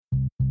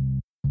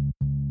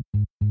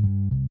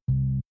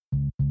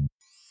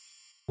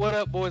What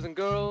up, boys and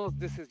girls?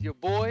 This is your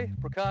boy,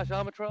 Prakash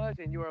Amritraj,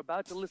 and you are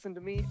about to listen to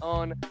me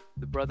on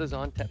The Brothers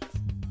on Tennis.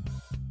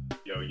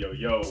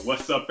 Yo,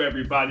 what's up,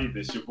 everybody?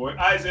 This is your boy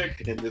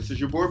Isaac. And this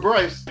is your boy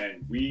Bryce.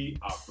 And we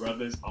are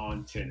Brothers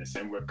on Tennis.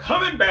 And we're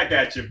coming back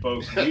at you,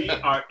 folks. We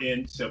are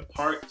into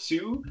part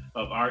 2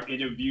 of our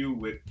interview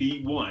with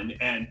the one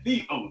and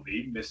the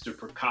only Mr.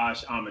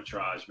 Prakash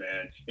Amritraj,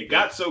 man. It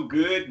got so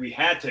good, we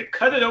had to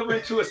cut it over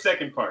into a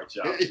second part,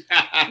 y'all.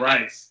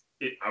 Bryce,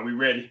 are we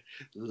ready?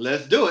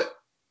 Let's do it.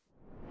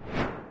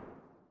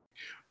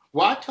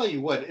 Well, I tell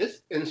you what,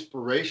 it's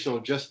inspirational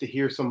just to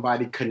hear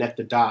somebody connect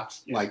the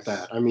dots like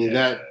that. I mean,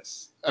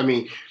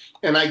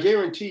 and I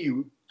guarantee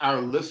you, our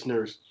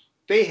listeners,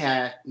 they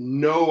had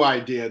no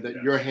idea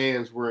that your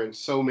hands were in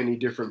so many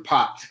different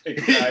pots.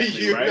 Exactly,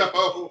 you right?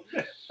 know?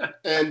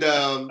 And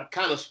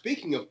kind of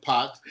speaking of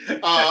pots,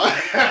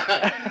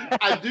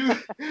 I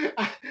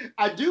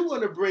do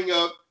want to bring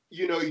up,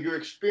 you know, your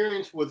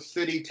experience with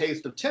City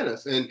Taste of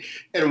Tennis.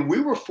 And we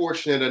were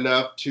fortunate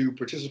enough to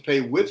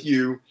participate with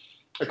you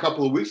a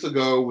couple of weeks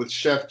ago with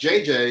Chef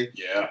JJ,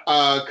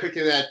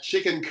 cooking that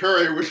chicken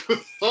curry, which was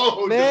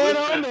so delicious.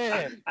 Oh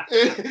man!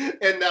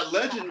 And that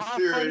Legend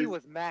series. How funny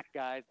was Mac,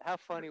 guys? How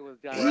funny was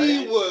John?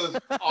 He was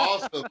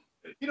awesome.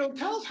 You know,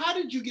 tell us, how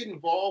did you get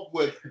involved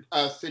with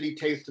City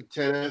Taste of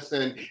Tennis,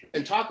 and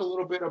talk a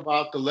little bit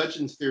about the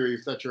Legend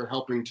series that you're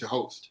helping to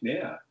host?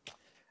 Yeah.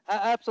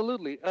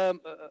 Absolutely.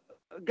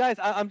 Guys,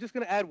 I'm just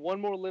going to add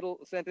one more little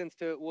sentence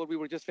to what we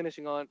were just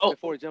finishing on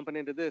before jumping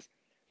into this.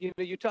 You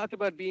know, you talked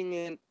about being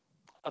in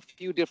a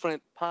few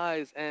different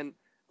pies, and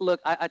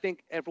look, I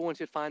think everyone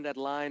should find that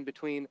line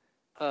between,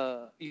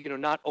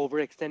 not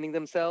overextending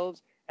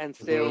themselves and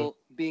still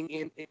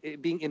being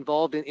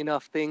involved in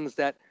enough things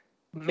that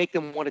make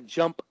them want to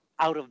jump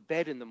out of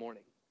bed in the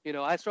morning. You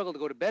know, I struggle to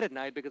go to bed at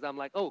night because I'm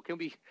like, oh, can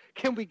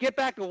we get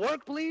back to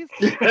work, please?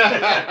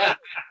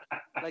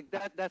 Like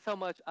that's how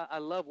much I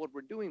love what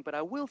we're doing. But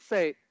I will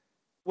say,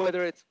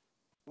 whether it's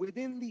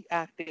within the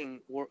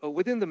acting or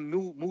within the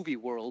movie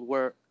world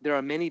where there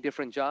are many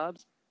different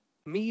jobs,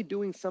 me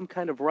doing some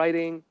kind of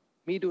writing,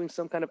 me doing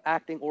some kind of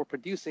acting or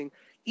producing,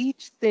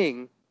 each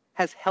thing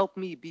has helped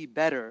me be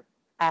better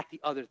at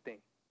the other thing.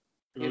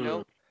 You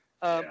know?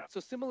 So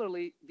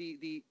similarly,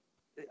 the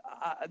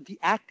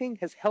acting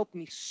has helped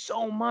me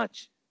so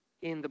much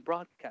in the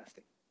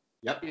broadcasting.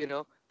 Yep. You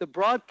know, the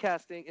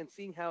broadcasting and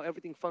seeing how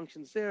everything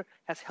functions there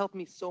has helped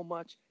me so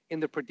much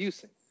in the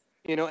producing.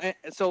 You know, and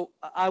so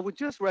I would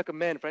just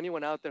recommend for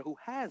anyone out there who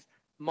has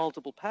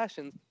multiple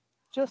passions,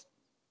 just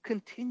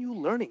continue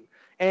learning.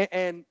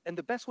 And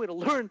the best way to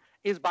learn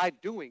is by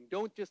doing.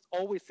 Don't just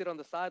always sit on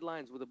the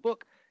sidelines with a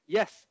book.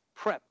 Yes,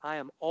 prep. I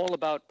am all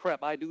about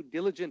prep. I do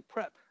diligent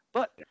prep,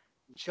 but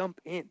jump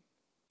in.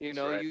 You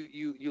know, right.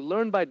 you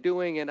learn by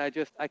doing, and I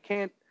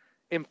can't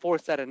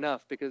enforce that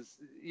enough because,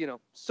 you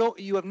know, so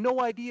you have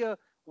no idea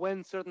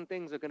when certain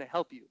things are going to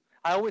help you.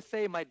 I always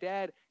say my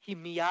dad, he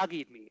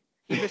Miyagi'd me.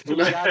 He Mr.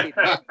 Miyagi'd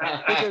me.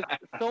 Because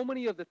so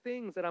many of the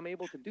things that I'm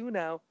able to do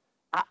now,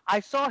 I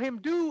saw him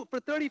do for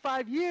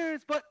 35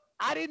 years, but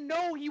I didn't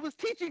know he was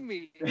teaching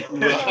me. I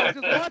was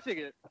just watching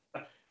it,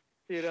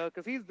 you know,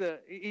 because he's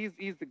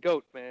the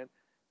GOAT, man,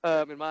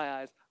 in my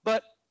eyes.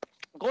 But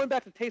going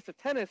back to Taste of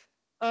Tennis,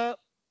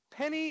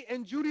 Penny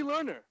and Judy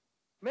Lerner,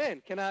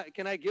 man, can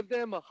I give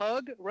them a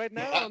hug right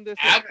now on this?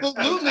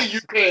 Absolutely,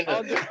 you can.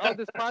 on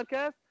this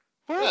podcast.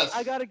 First,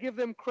 I got to give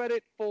them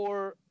credit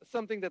for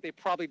something that they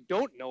probably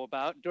don't know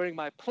about during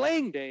my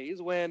playing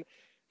days when,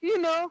 you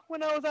know,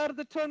 when I was out of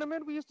the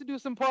tournament, we used to do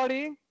some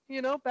partying,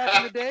 you know, back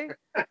in the day.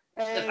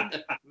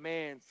 And,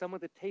 man, some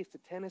of the Taste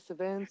of Tennis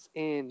events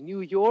in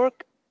New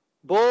York,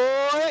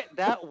 boy,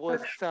 that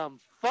was some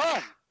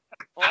fun.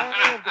 All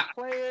of the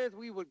players,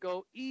 we would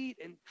go eat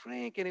and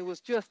drink, and it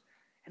was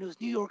New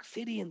York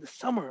City in the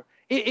summer.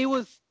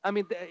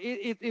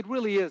 It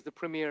really is the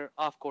premier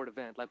off-court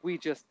event. Like, we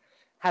just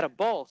had a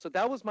ball. So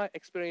that was my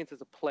experience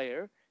as a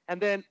player. And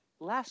then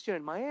last year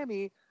in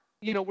Miami,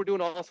 you know, we're doing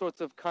all sorts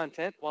of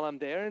content while I'm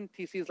there, and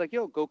TC is like,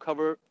 yo, go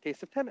cover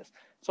Taste of Tennis.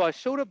 So I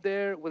showed up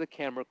there with a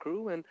camera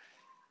crew, and,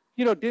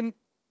 you know,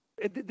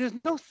 there's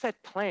no set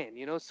plan,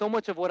 you know. So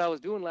much of what I was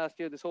doing last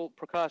year, this whole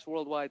Prakash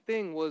Worldwide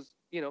thing was,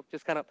 you know,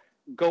 just kind of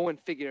go and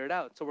figure it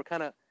out. So we're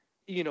kind of,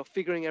 you know,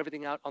 figuring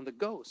everything out on the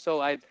go. So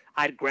I'd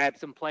grab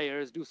some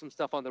players, do some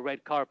stuff on the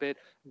red carpet,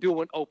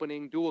 do an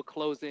opening, do a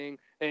closing,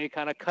 and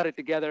kind of cut it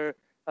together,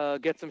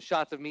 get some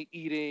shots of me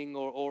eating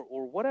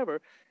or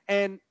whatever.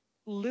 And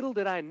little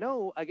did I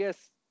know, I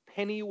guess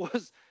Penny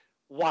was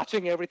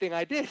watching everything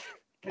I did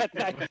that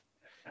night.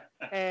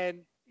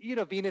 And, you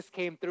know, Venus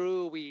came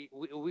through. We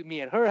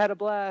me and her had a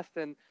blast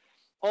and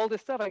all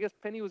this stuff. I guess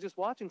Penny was just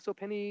watching. So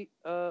Penny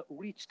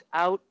reached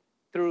out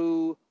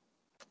through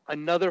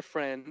another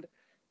friend,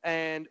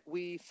 and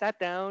we sat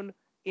down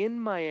in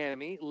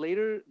Miami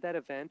later that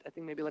event, I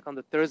think maybe like on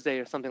the Thursday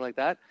or something like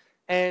that.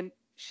 And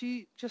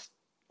she just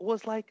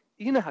was like,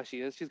 you know how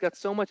she is. She's got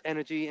so much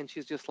energy, and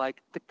she's just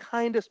like the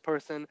kindest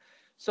person.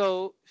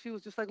 So she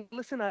was just like,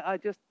 listen, I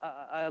checked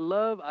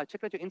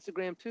out your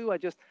Instagram too.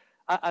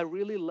 I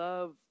really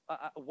love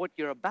what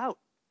you're about.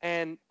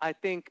 And I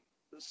think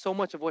so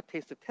much of what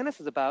Taste of Tennis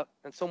is about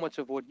and so much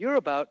of what you're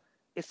about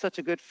is such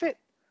a good fit.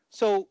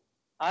 So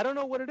I don't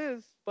know what it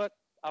is, but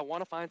I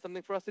want to find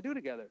something for us to do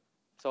together.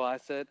 So I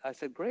said,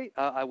 great.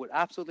 I would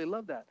absolutely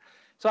love that.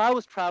 So I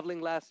was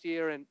traveling last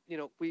year, and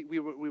we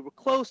were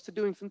close to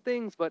doing some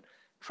things, but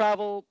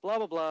travel, blah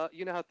blah blah.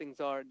 You know how things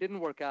are. Didn't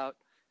work out.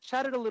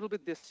 Chatted a little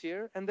bit this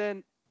year, and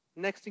then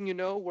next thing you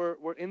know,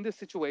 we're in this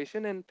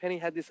situation, and Penny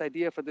had this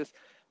idea for this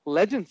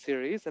Legend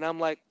series, and I'm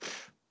like,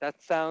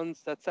 that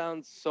sounds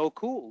so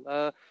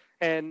cool.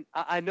 And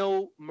I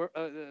know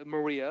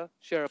Maria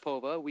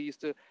Sharapova. We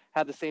used to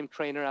have the same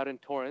trainer out in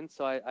Torrance,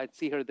 so I'd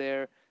see her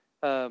there.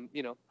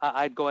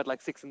 I'd go at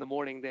like 6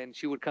 a.m. Then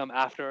she would come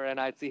after, and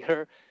I'd see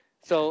her.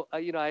 So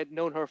I had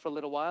known her for a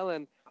little while,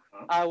 and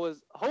I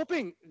was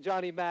hoping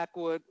Johnny Mack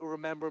would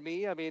remember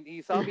me. I mean,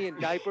 he saw me in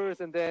diapers,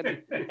 and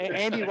then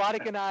Andy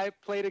Roddick and I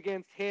played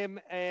against him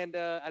and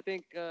I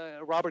think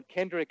Robert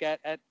Kendrick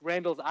at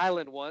Randall's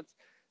Island once.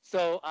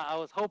 So I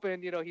was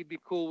hoping, he'd be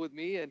cool with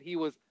me, and he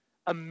was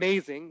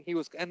amazing.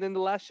 And then the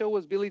last show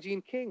was Billie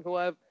Jean King, who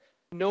I've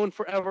known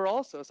forever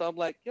also. So I'm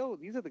like, yo,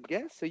 these are the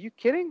guests? Are you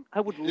kidding? I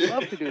would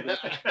love to do this.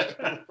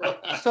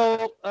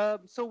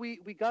 So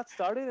we got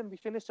started, and we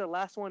finished our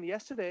last one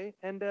yesterday,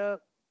 and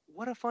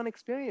what a fun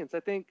experience.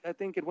 I think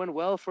it went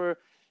well for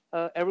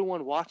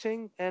everyone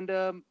watching, and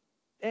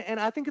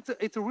I think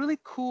it's a really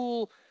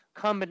cool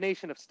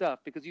combination of stuff,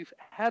 because you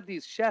have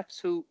these chefs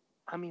who,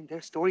 I mean,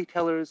 they're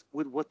storytellers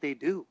with what they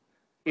do.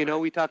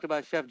 We talked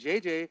about Chef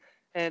JJ,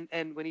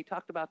 and when he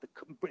talked about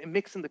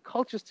mixing the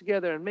cultures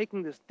together and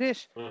making this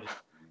dish,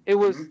 it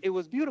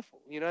was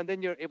beautiful, and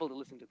then you're able to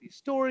listen to these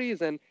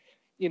stories, and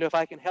if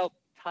I can help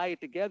tie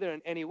it together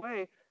in any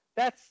way,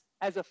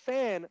 as a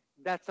fan,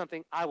 that's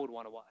something I would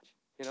want to watch.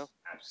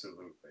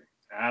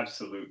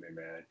 Absolutely,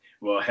 man.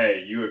 Well,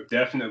 hey, you have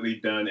definitely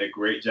done a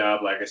great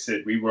job. Like I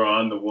said, we were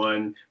on the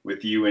one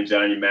with you and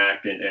Johnny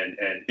Mack, and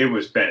it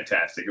was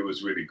fantastic. It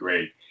was really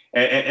great.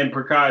 And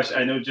Prakash,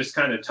 I know, just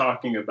kind of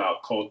talking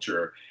about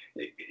culture,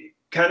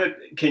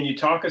 can you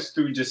talk us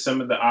through just some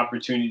of the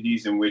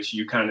opportunities in which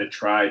you kind of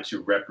try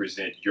to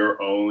represent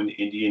your own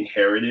Indian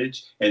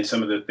heritage and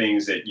some of the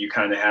things that you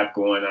kind of have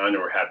going on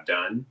or have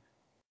done?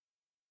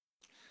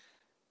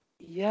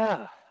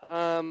 Yeah.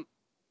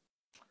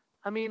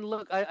 I mean,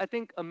 look, I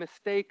think a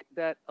mistake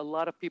that a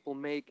lot of people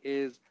make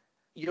is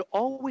you're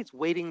always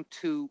waiting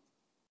to,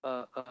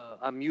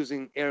 I'm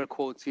using air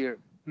quotes here,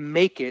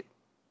 make it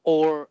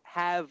or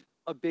have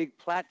a big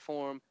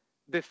platform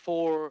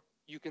before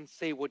you can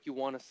say what you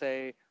want to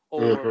say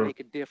or make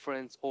a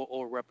difference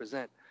or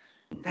represent.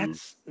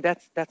 That's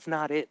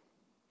not it.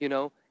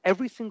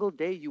 Every single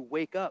day you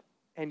wake up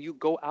and you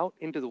go out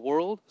into the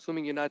world,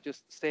 assuming you're not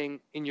just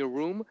staying in your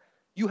room,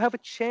 you have a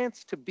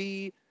chance to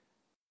be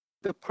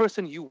the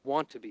person you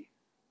want to be.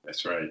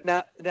 That's right.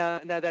 Now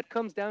that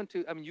comes down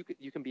to, I mean,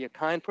 you can be a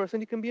kind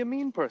person, you can be a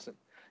mean person,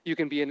 you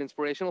can be an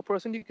inspirational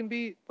person, you can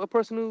be a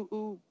person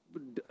who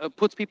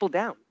puts people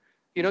down.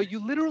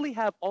 You literally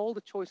have all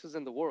the choices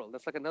in the world.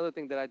 That's like another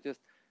thing that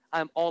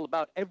I'm all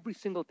about. Every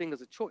single thing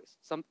is a choice.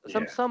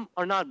 Some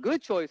are not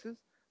good choices,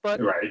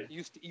 but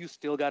you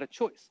still got a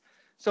choice.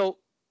 So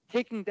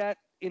taking that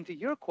into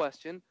your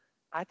question,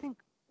 I think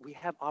we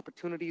have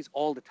opportunities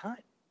all the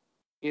time.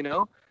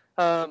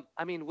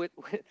 I mean, with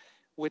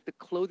the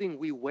clothing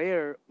we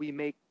wear, we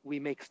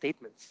make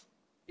statements.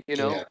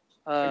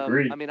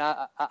 Agreed. I mean,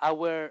 I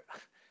wear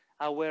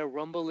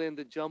Rumble in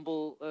the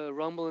Jungle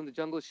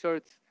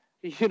shirts,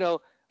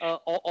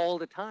 all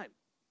the time.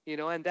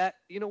 And that,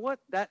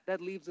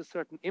 that leaves a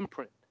certain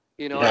imprint.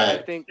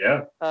 I think,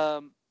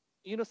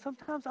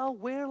 sometimes I'll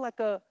wear like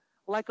a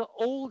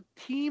old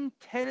team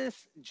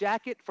tennis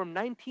jacket from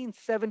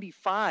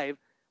 1975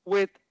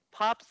 with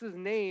Pop's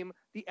name,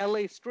 the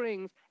LA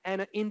Strings,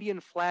 and an Indian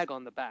flag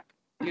on the back,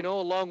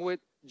 along with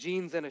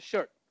jeans and a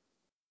shirt.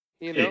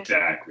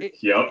 Exactly.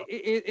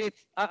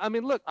 It's, I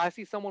mean, look, I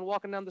see someone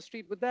walking down the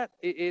street with that.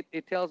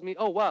 It tells me,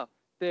 oh, wow,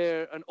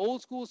 they're an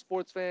old school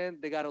sports fan.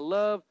 They got a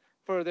love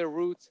for their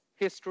roots,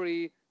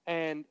 history.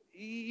 And,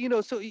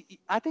 so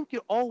I think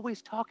you're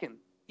always talking,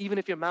 even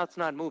if your mouth's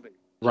not moving.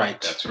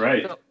 Right. That's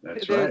right.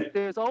 So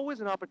there's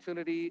always an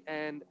opportunity.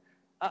 And,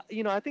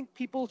 I think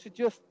people should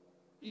just,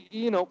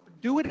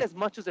 do it as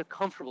much as they're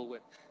comfortable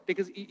with,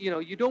 because,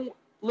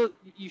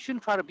 you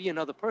shouldn't try to be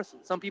another person.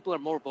 Some people are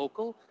more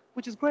vocal,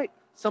 which is great.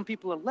 Some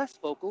people are less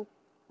vocal,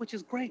 which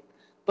is great.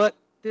 But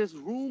there's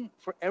room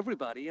for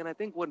everybody. And I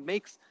think what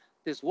makes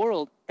this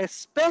world,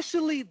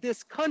 especially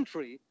this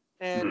country,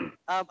 and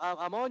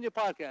I'm on your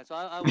podcast, so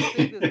I will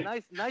say this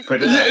nice.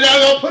 Put it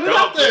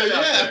up there.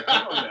 Yeah.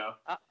 Come on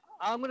now.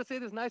 I'm going to say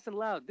this nice and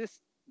loud.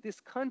 This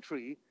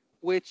country,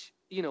 which,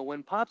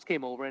 when Pops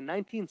came over in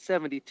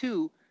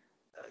 1972,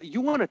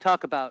 you want to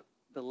talk about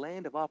the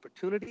land of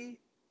opportunity?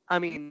 I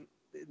mean,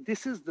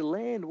 this is the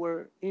land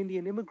where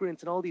Indian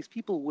immigrants and all these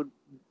people would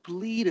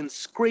bleed and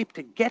scrape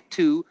to get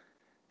to,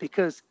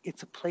 because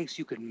it's a place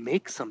you could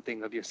make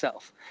something of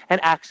yourself and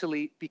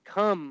actually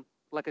become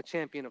like a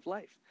champion of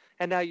life.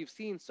 And now you've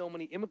seen so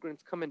many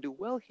immigrants come and do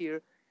well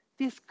here.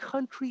 this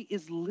country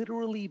is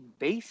literally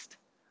based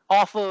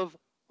off of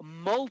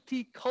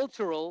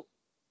multicultural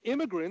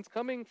immigrants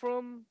coming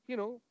from,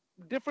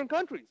 different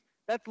countries.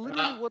 That's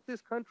literally what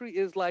this country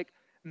is like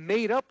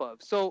made up of.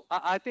 So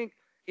I think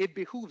it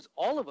behooves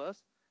all of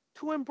us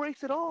to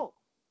embrace it all.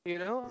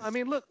 I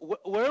mean, look,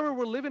 wherever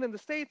we're living in the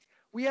States,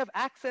 we have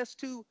access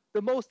to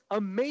the most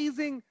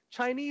amazing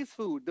Chinese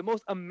food, the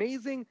most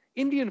amazing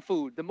Indian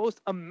food, the most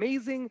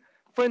amazing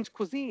French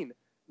cuisine.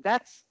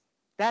 That's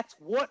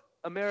what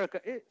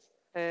America is.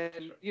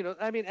 And,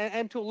 I mean,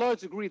 and to a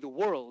large degree, the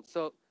world.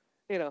 So,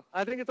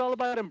 I think it's all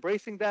about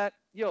embracing that.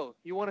 You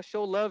want to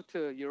show love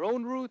to your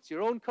own roots,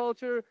 your own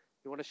culture.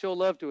 You want to show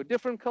love to a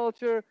different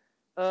culture.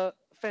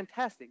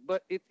 Fantastic.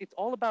 But it's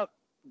all about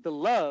the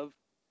love,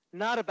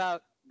 not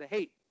about the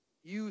hate.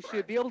 You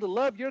should be able to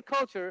love your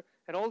culture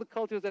and all the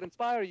cultures that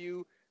inspire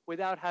you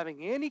without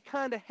having any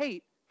kind of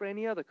hate for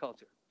any other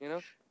culture,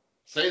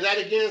 Say that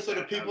again so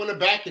the people in the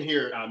back can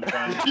hear it. I'm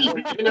trying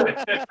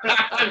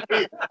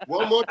to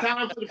one more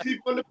time for the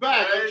people in the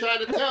back. I'm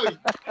trying to tell you.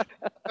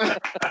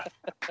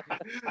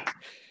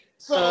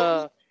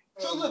 So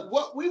look,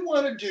 what we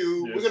want to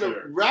do, we're going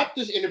to wrap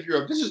this interview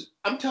up.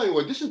 I'm telling you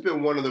what, this has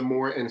been one of the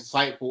more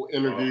insightful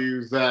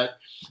interviews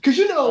because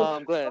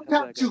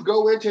sometimes you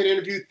go into an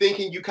interview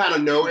thinking you kind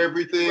of know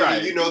everything,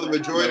 and you know the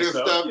majority of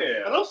stuff.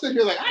 Yeah. And I'm sitting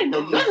here like, I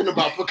know nothing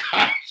about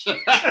Prakash.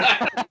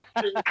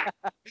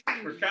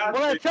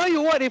 Well, I tell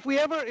you what, if we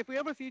ever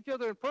see each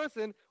other in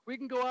person, we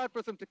can go out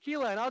for some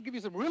tequila, and I'll give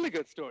you some really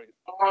good stories.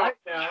 All right,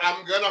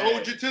 I'm gonna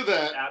hold you to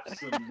that.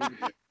 Absolutely.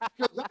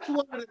 Because that's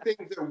one of the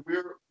things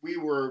that we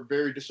were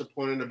very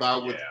disappointed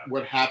about with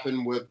what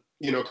happened with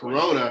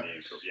Corona,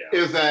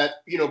 is that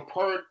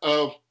part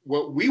of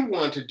what we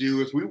want to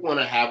do is we want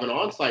to have an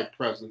on-site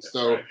presence. That's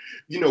so right.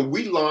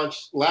 We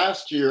launched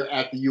last year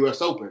at the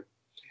U.S. Open.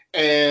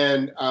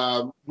 And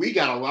we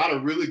got a lot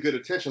of really good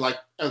attention. Like,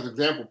 as an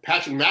example,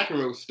 Patrick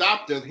McEnroe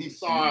stopped us. He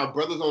saw our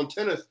Brothers on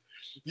Tennis,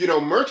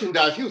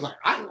 merchandise. He was like,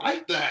 I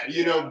like that,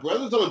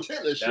 Brothers on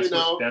Tennis,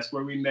 That's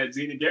where we met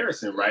Zena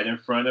Garrison, right in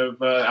front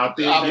of out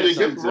there.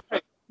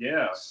 Right.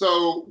 Yeah.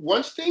 So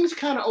once things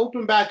kind of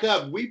open back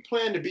up, we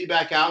plan to be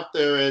back out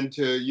there and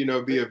to,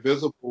 be a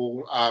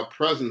visible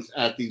presence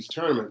at these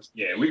tournaments.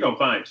 Yeah, we're going to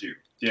find you.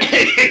 Yeah,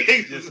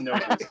 just know.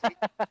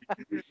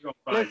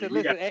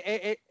 Listen.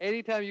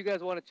 Anytime you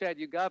guys want to chat,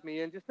 you got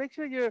me. And just make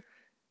sure you're,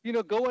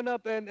 going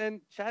up and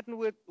chatting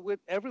with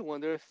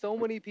everyone. There are so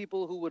many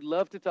people who would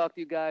love to talk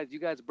to you guys. You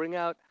guys bring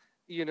out,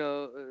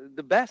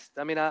 the best.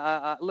 I mean,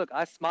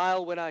 I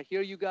smile when I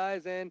hear you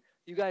guys, and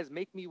you guys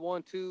make me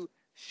want to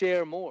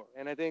share more.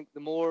 And I think the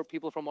more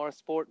people from our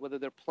sport, whether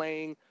they're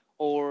playing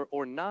or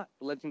not,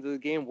 legends of the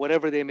game,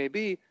 whatever they may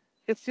be,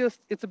 it's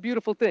a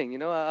beautiful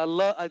thing.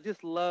 I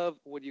just love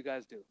what you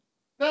guys do.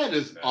 That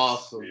is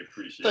awesome. We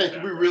appreciate Thank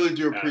you. We really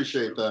do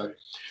appreciate that.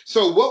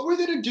 So what we're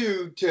going to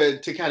do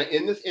to kind of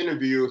end this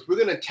interview is we're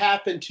going to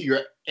tap into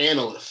your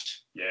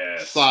analyst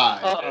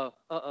side.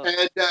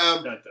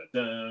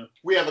 And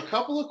we have a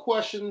couple of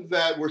questions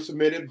that were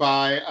submitted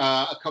by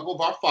a couple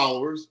of our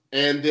followers,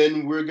 and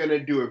then we're going to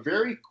do a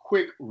very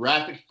quick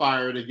rapid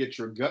fire to get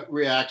your gut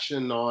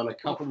reaction on a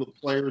couple of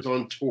players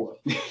on tour.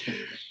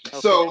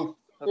 So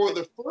for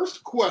the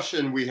first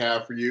question we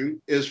have for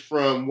you is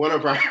from one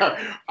of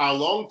our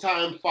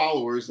longtime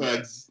followers,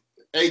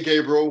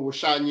 Gabriel, we're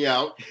shouting you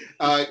out.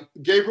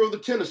 Gabriel, the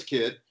tennis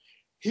kid,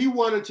 he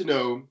wanted to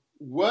know,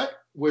 what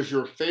was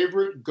your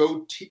favorite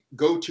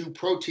go-to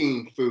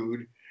protein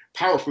food,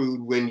 power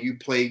food, when you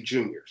played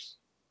juniors?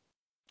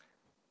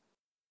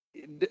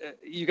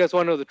 You guys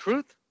want to know the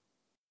truth?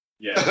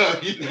 Yeah.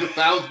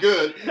 Sounds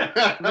good.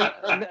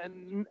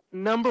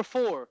 Number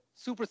 4,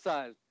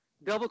 supersized.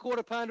 Double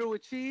quarter pounder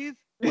with cheese,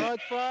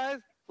 large fries,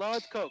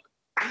 large Coke.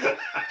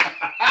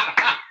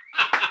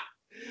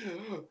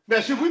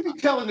 Now, should we be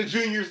telling the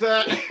juniors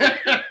that?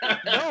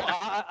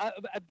 No,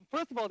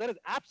 first of all, that is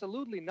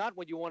absolutely not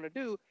what you want to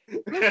do.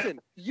 Listen,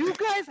 you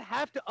guys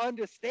have to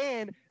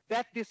understand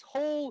that this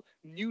whole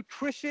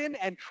nutrition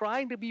and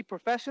trying to be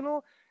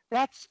professional,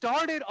 that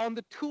started on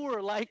the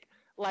tour like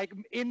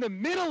in the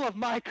middle of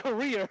my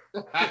career.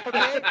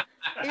 Okay?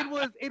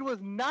 It was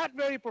not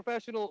very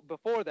professional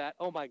before that.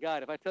 Oh my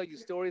God, if I tell you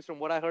stories from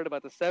what I heard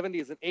about the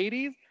 70s and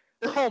 80s,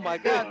 oh my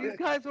God, these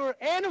guys were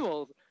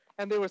animals.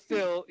 And they were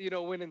still,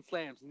 winning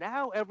slams.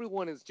 Now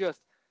everyone is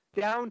just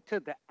down to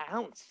the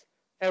ounce.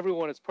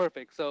 Everyone is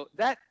perfect. So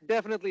that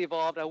definitely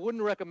evolved. I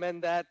wouldn't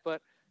recommend that,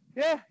 but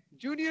yeah,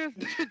 juniors,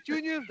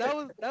 that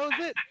was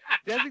it.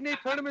 Designate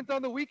tournaments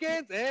on the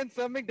weekends and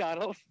some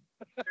McDonald's.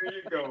 There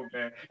you go,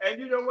 man.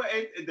 And you know what?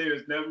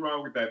 There's nothing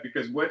wrong with that,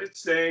 because what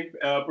it's saying,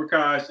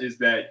 Prakash, is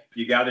that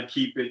you got to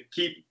keep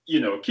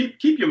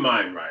your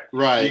mind right.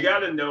 Right. You got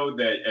to know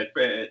that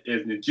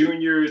as the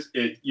juniors,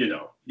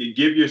 you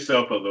give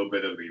yourself a little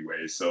bit of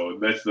leeway. So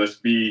let's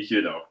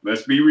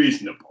be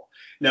reasonable.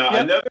 Now,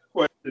 Another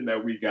question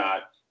that we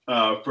got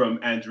from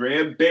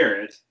Andrea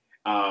Barrett,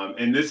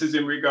 and this is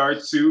in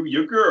regards to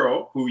your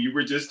girl who you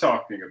were just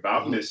talking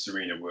about, Miss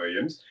Serena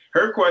Williams.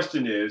 Her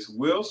question is,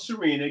 will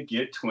Serena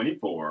get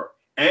 24,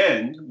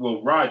 and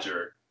will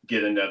Roger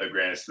get another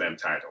Grand Slam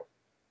title?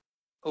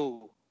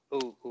 Oh,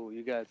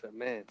 you guys are,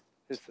 man.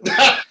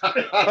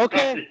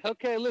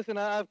 Okay. Listen,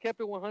 I've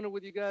kept it 100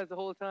 with you guys the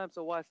whole time,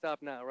 so why stop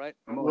now, right?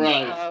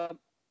 Right.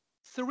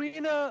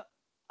 Serena,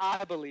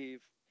 I believe,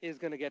 is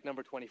going to get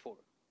number 24.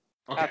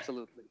 Okay.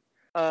 Absolutely.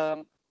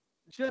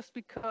 Just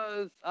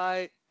because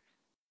I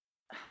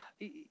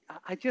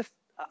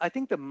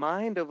think the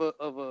mind of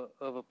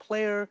a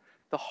player,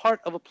 the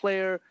heart of a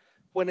player,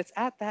 when it's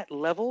at that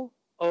level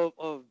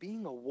of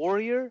being a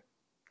warrior,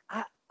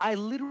 I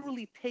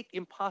literally take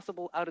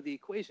impossible out of the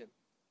equation.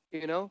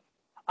 You know,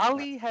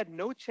 Ali had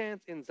no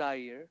chance in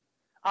Zaire.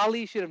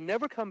 Ali should have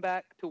never come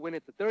back to win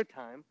it the third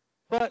time,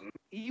 but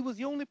he was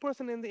the only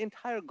person in the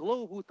entire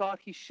globe who thought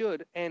he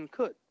should and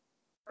could.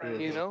 Right.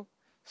 You know,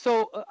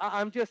 so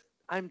I'm just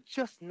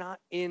not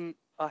in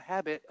a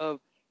habit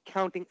of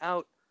counting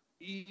out,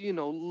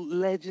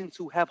 legends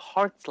who have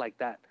hearts like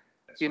that.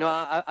 That's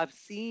right. I've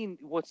seen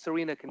what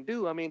Serena can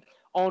do. I mean,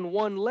 on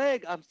one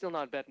leg, I'm still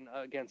not betting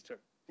against her.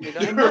 You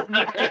know,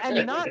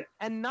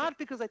 and not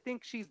because I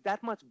think she's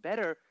that much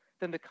better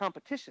than the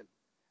competition.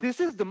 This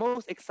is the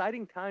most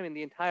exciting time in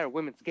the entire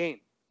women's game,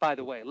 by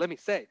the way, let me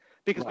say,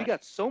 because we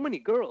got so many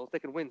girls that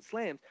can win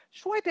slams.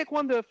 Swiatek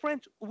won the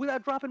French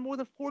without dropping more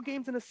than 4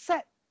 games in a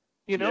set.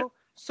 You know,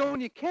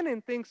 Sonia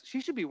Kenin thinks she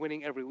should be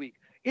winning every week.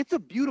 It's a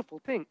beautiful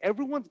thing.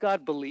 Everyone's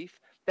got belief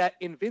that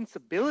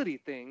invincibility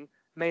thing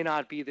may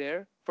not be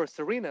there for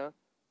Serena,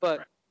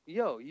 but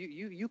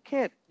you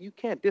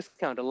can't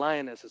discount a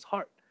lioness's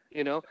heart,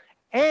 you know.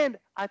 And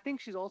I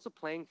think she's also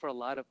playing for a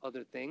lot of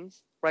other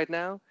things right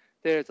now.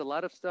 There's a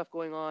lot of stuff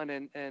going on,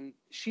 and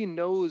she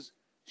knows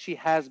she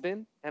has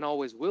been and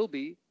always will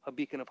be a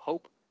beacon of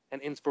hope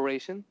and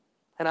inspiration.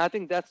 And I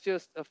think that's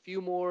just a few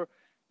more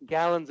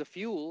gallons of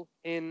fuel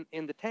in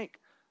the tank.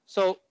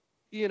 So,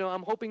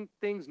 I'm hoping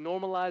things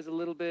normalize a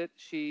little bit.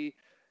 She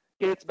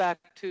gets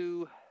back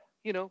to,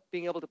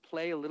 being able to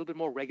play a little bit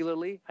more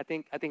regularly. I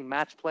think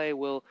match play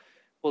will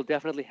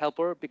definitely help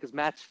her, because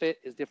match fit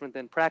is different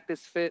than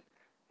practice fit.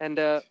 And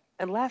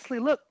lastly,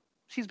 look,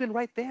 she's been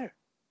right there.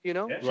 She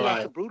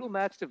lost a brutal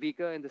match to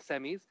Vika in the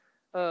semis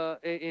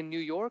in New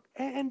York,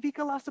 and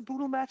Vika lost a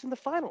brutal match in the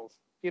finals.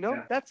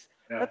 That's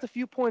a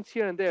few points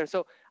here and there.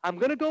 So I'm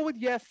gonna go with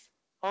yes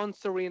on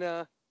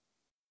Serena,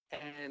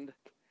 and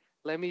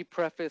let me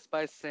preface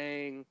by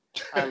saying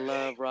I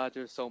love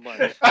Roger so much.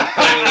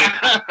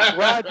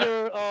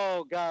 Roger,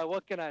 oh God,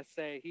 what can I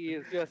say? He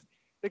is just,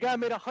 the guy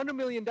made $100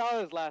 million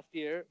last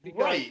year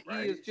because he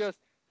is just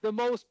the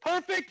most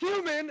perfect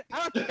human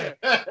out there.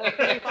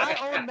 If I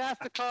owned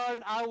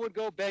MasterCard, I would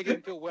go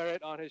begging to wear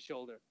it on his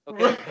shoulder.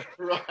 Okay?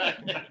 Right.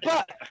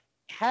 But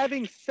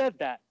having said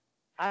that,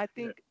 I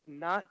think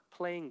not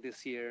playing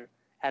this year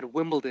at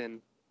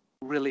Wimbledon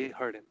really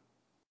hurt him,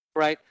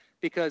 right?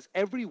 Because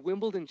every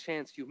Wimbledon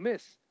chance you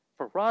miss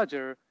for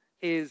Roger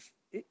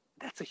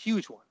that's a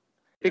huge one.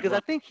 Because I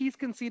think he's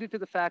conceded to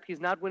the fact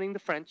he's not winning the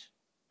French,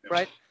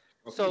 right?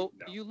 So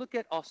you look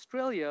at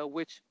Australia,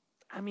 which,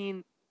 I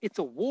mean, it's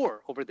a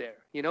war over there.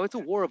 It's a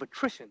war of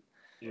attrition.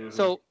 Mm-hmm.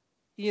 So,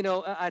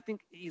 I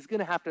think he's going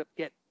to have to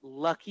get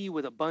lucky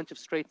with a bunch of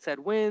straight set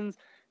wins,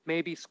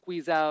 maybe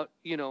squeeze out,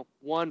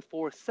 1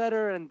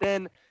 4-setter, and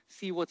then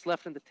see what's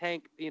left in the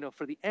tank,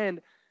 for the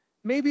end.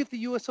 Maybe if the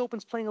U.S.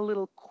 Open's playing a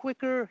little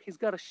quicker, he's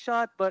got a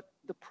shot. But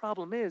the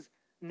problem is,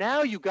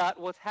 now you got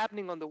what's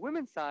happening on the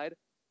women's side.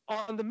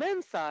 On the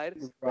men's side,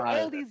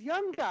 all these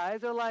young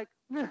guys are like,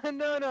 no.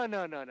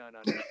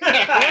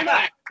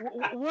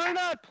 We're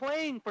not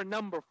playing for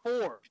number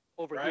 4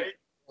 over here.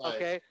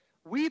 Okay?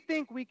 We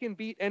think we can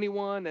beat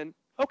anyone, and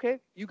okay,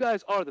 you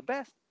guys are the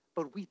best,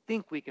 but we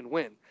think we can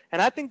win.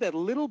 And I think that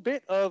little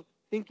bit of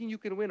thinking you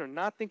can win or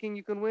not thinking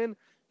you can win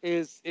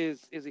is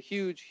a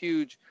huge,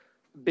 huge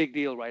big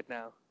deal right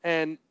now.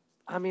 And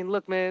I mean,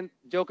 look, man,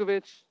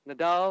 Djokovic,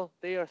 Nadal,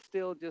 they are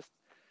still just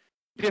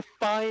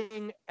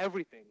defying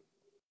everything.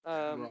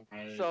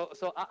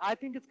 So I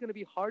think it's going to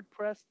be hard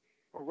pressed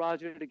for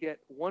Roger to get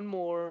one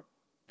more.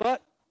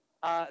 But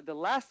the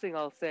last thing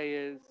I'll say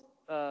is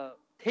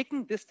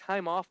taking this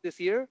time off this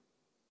year,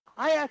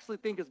 I actually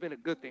think has been a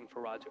good thing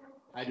for Roger.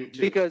 I do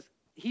too. Because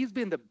he's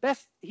been the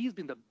best. He's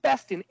been the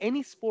best in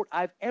any sport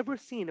I've ever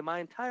seen in my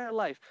entire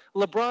life.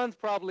 LeBron's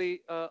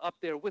probably up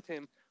there with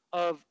him,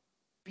 of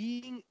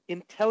being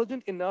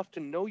intelligent enough to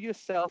know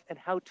yourself and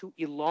how to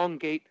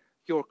elongate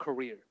your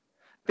career.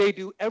 They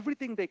do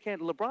everything they can.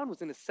 LeBron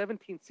was in his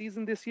 17th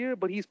season this year,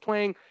 but he's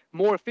playing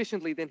more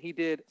efficiently than he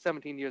did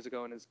 17 years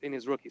ago in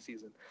his rookie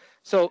season.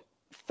 So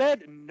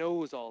Fed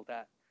knows all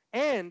that.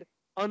 And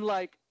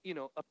unlike,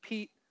 a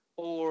Pete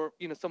or,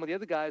 some of the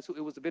other guys who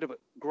it was a bit of a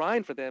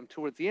grind for them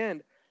towards the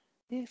end,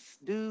 this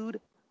dude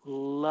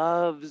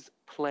loves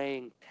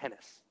playing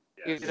tennis.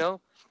 Yes.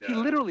 He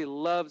literally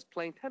loves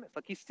playing tennis.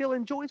 Like, he still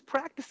enjoys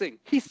practicing.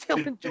 He still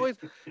enjoys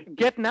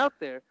getting out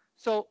there.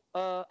 So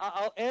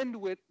I'll end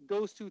with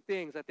those two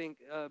things, I think,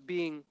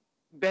 being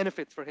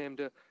benefits for him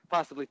to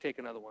possibly take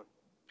another one.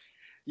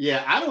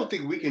 Yeah, I don't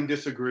think we can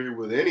disagree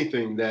with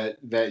anything that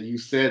you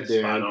said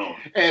there. Spot on.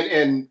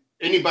 And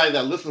anybody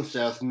that listens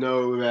to us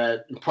know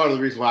that part of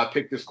the reason why I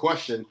picked this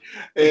question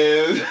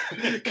is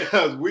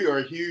because we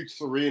are huge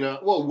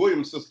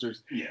Williams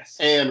sisters, yes,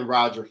 and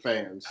Roger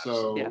fans.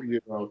 So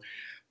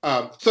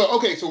so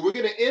we're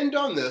going to end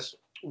on this.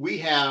 We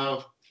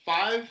have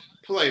 5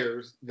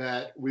 players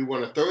that we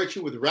want to throw at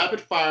you with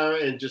rapid fire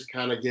and just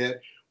kind of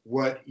get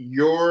what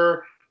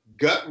your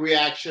gut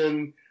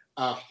reaction,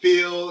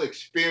 feel,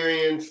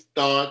 experience,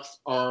 thoughts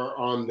are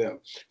on them.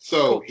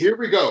 So here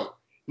we go.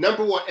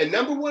 Number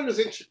one is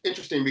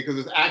interesting because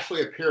it's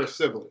actually a pair of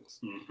siblings,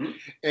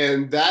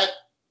 and that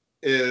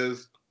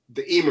is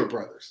the Emer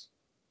brothers.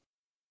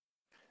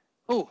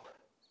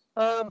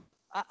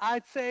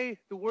 I'd say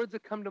the words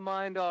that come to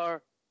mind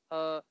are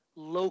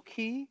low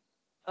key,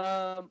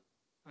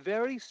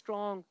 very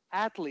strong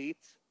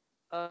athletes,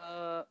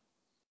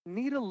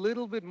 need a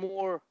little bit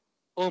more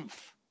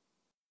oomph.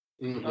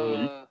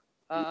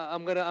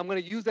 I'm gonna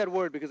use that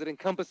word because it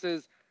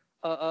encompasses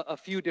a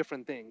few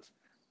different things,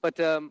 but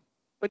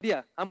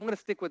yeah, I'm gonna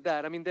stick with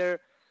that. I mean, they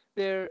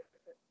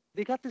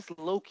got this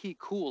low key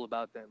cool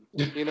about them,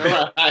 you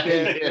know.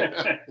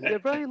 They're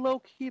very low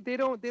key. They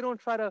don't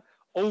try to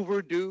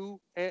overdo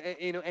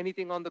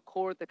anything on the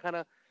court. They're kind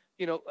of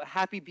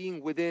happy being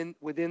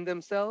within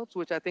themselves,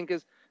 which I think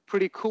is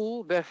pretty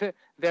cool.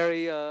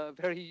 Very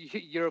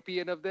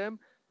European of them.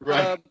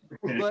 Right.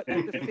 But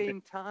at the same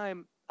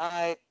time,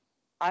 I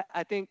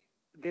think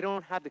they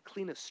don't have the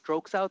cleanest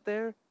strokes out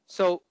there,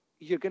 so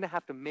you're gonna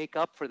have to make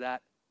up for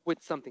that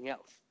with something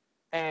else.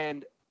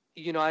 And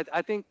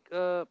I think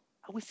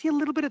we see a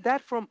little bit of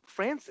that from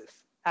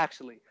Francis,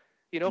 actually.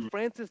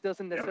 Francis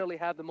doesn't necessarily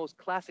have the most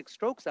classic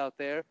strokes out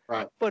there.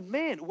 Right. But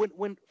man,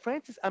 when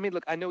Francis, I mean,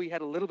 look, I know he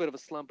had a little bit of a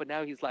slump, but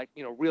now he's like,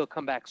 real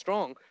comeback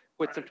strong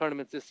with some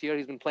tournaments this year.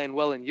 He's been playing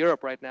well in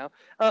Europe right now.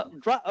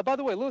 By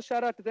the way, a little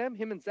shout out to them,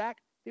 him and Zach.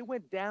 They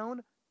went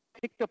down,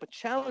 picked up a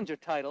challenger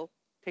title,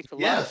 takes a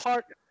lot of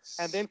heart,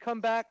 and then come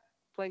back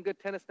playing good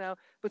tennis now.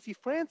 But see,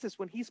 Francis,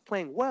 when he's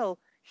playing well,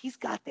 he's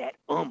got that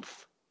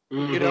oomph.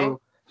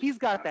 He's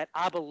got that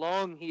I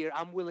belong here,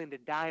 I'm willing to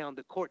die on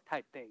the court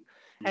type thing.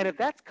 And if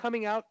that's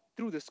coming out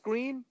through the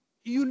screen,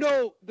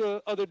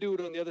 the other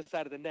dude on the other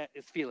side of the net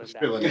is feeling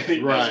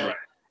that. Right.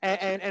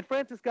 And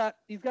Francis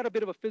he's got a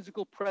bit of a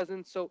physical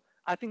presence, so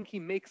I think he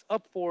makes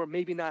up for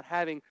maybe not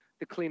having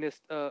the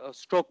cleanest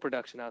stroke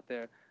production out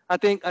there. I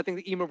think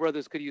the Emer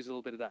brothers could use a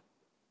little bit of that.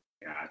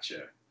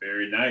 Gotcha.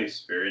 Very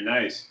nice. Very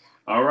nice.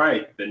 All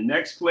right. The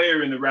next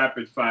player in the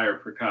rapid fire,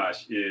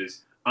 Prakash,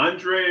 is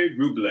Andrei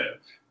Rublev.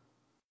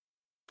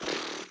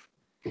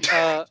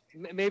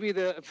 Maybe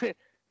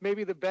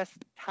the best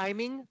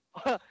timing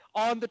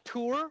on the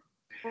tour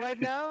right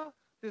now.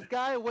 This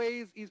guy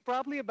he's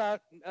probably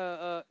about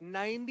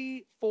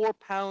 94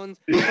 pounds,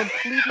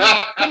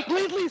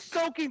 completely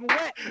soaking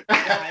wet,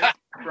 guys.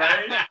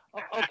 Right?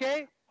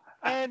 Okay?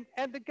 And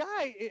the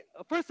guy,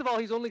 first of all,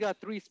 he's only got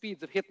 3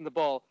 speeds of hitting the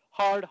ball: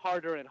 hard,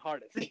 harder, and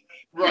hardest.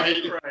 Right.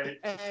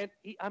 And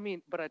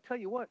but I tell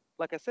you what,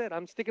 like I said,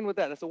 I'm sticking with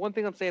that. That's the one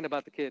thing I'm saying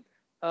about the kid.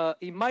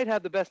 He might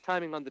have the best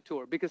timing on the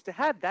tour, because to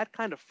have that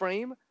kind of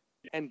frame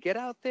and get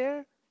out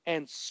there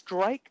and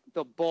strike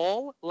the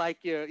ball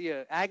like your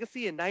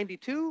Agassi in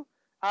 '92,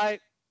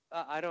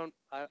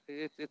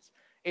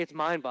 it's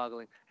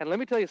mind-boggling. And let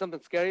me tell you something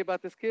scary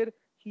about this kid.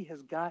 He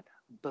has got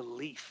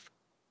belief.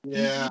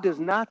 Yeah. He does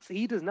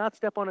not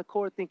step on a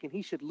court thinking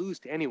he should lose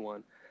to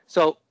anyone.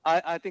 So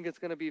I think it's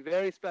going to be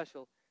very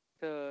special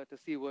to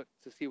see what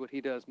he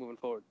does moving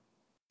forward.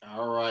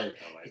 All right.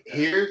 Like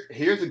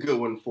here's a good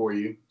one for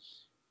you.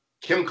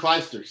 Kim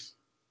Clijsters.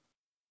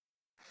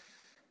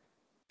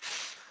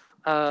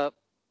 I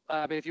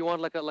mean, if you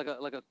want like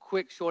a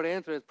quick short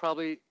answer, it's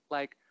probably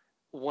like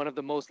one of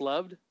the most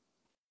loved.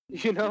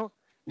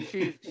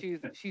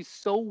 She's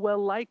so well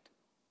liked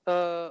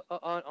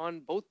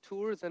on both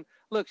tours. And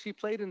look, she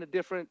played in a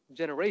different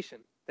generation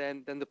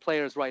than the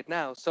players right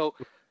now. So,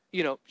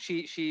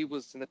 she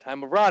was in the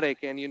time of Roddick,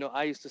 and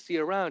I used to see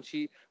her around.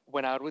 She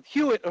went out with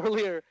Hewitt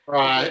earlier in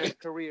her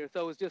career,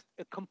 so it was just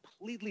a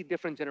completely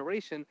different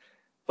generation.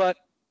 But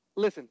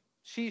listen,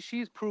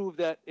 she's proved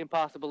that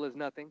impossible is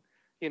nothing.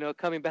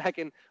 Coming back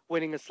and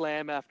winning a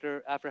slam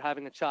after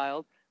having a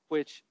child,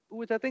 which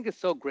I think is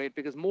so great,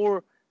 because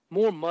more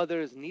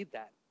mothers need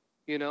that.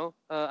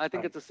 I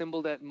think it's a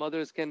symbol that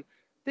mothers can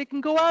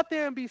go out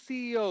there and be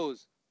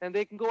CEOs, and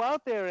they can go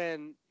out there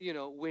and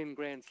win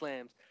Grand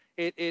Slams.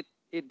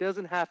 It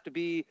doesn't have to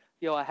be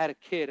I had a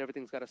kid,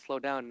 everything's got to slow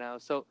down now.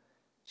 So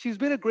she's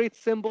been a great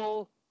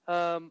symbol.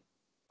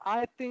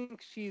 I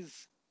think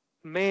she's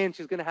going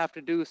to have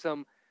to do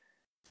some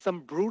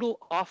brutal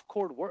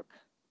off-court work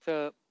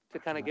to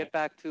kind of get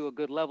back to a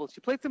good level.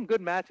 She played some good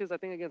matches, I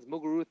think, against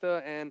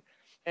Muguruza and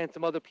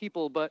some other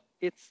people, but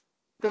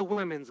the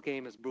women's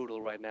game is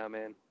brutal right now,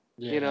 man.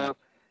 Yeah.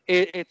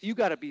 You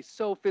got to be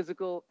so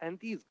physical, and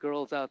these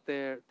girls out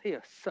there, they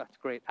are such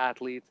great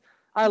athletes.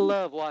 I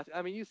love watching.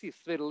 I mean, you see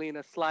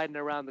Svitolina sliding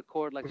around the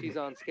court like she's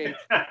on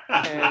skates,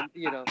 and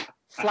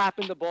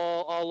slapping the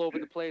ball all over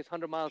the place,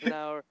 100 miles an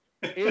hour.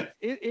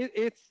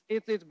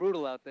 It's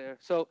brutal out there.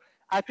 So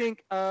I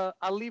think I'll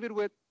leave it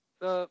with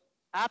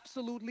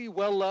absolutely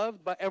well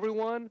loved by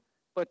everyone,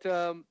 but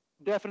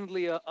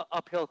definitely a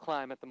uphill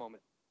climb at the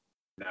moment.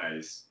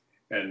 Nice.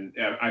 And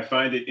I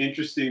find it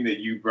interesting that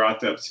you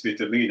brought up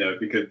Svitolina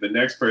because the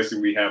next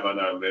person we have on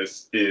our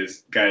list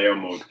is Gael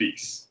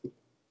Monfils.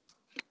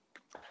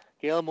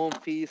 Gael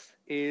Monfils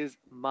is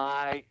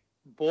my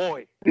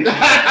boy.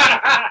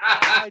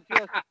 I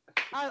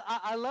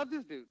love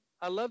this dude.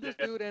 I love this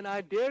dude, and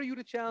I dare you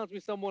to challenge me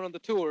someone on the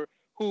tour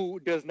who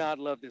does not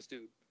love this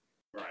dude.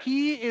 Right.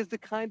 He is the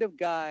kind of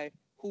guy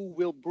who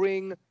will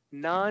bring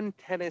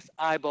non-tennis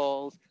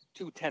eyeballs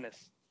to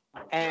tennis.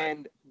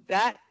 And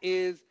that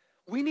is,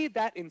 we need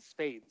that in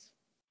spades.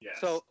 Yes.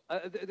 So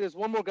there's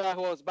one more guy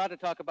who I was about to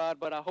talk about,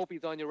 but I hope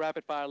he's on your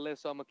rapid fire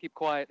list, so I'm going to keep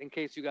quiet in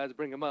case you guys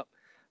bring him up.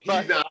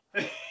 But he's not.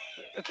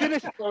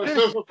 Finish,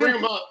 bring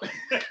him up.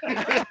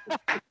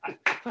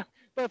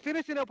 But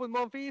finishing up with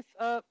Monfils,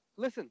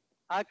 listen,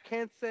 I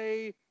can't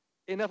say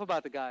enough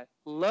about the guy.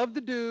 Love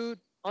the dude,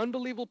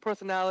 unbelievable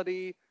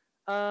personality.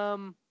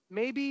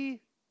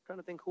 Maybe, trying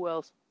to think who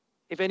else,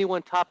 if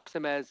anyone tops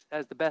him as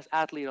the best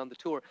athlete on the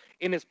tour.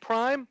 In his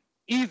prime,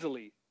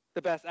 easily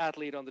the best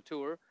athlete on the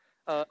tour.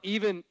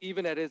 Even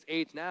at his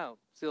age now,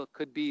 still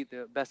could be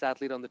the best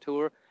athlete on the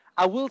tour.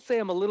 I will say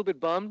I'm a little bit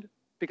bummed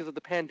because of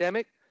the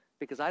pandemic,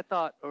 because I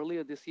thought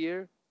earlier this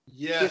year,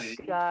 this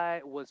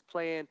guy was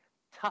playing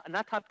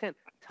not top 10,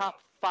 top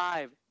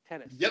 5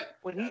 tennis. Yep.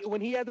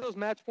 When he had those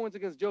match points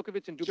against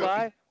Djokovic in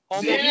Dubai,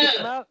 almost took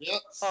him out.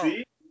 Yep.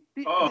 See?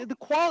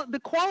 The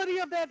quality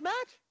of that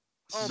match?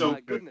 Oh, so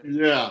my goodness.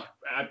 Yeah.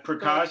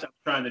 Prakash, I'm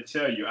trying to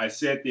tell you, I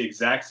said the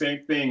exact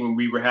same thing when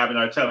we were having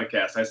our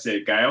telecast. I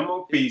said, Gael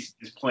Monfils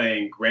is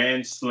playing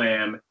Grand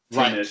Slam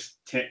tennis,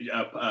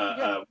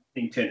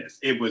 tennis.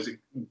 It was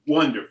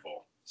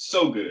wonderful.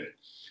 So good.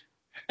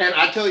 And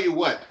I tell you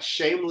what,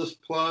 shameless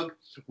plug,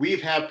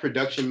 we've had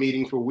production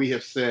meetings where we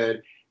have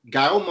said,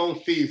 Gael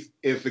Monfils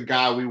is the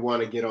guy we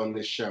want to get on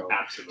this show.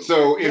 Absolutely.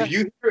 So if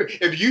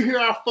you hear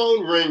our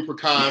phone ring,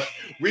 Prakash,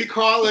 we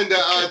calling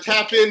to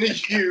tap into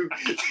you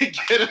to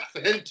get us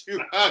into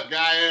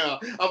Gael.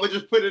 I'm gonna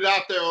just put it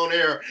out there on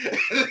air.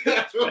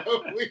 That's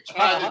what we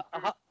try to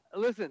do.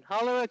 Listen,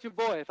 holler at your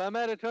boy. If I'm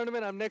at a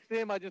tournament, I'm next to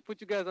him. I just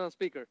put you guys on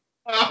speaker.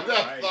 Oh,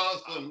 that's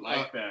awesome. I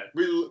like that.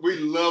 We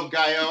love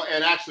Gael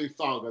and actually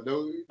Tsonga.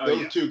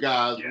 Those two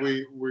guys,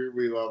 we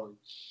love them.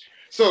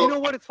 So you know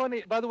what? It's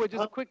funny. By the way,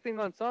 just a quick thing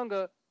on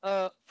Tsonga.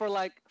 For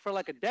like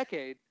a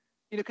decade,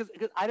 because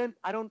I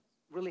don't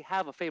really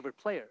have a favorite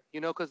player.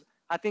 Because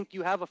I think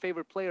you have a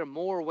favorite player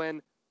more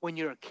when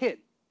you're a kid.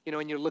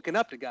 And you're looking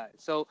up to guys.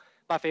 So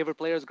my favorite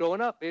players growing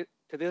up, to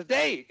this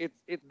day,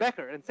 it's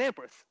Becker and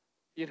Sampras.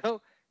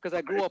 Because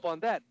I grew up on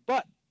that.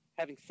 But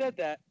having said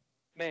that,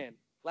 man,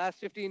 last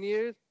 15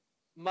 years,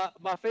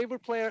 my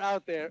favorite player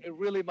out there, it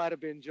really might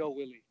have been Joe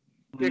Willie,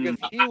 because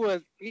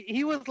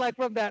he was like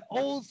from that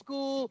old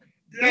school.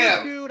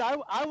 Yeah. Dude,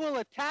 I will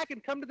attack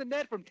and come to the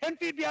net from 10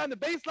 feet behind the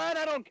baseline.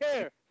 I don't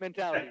care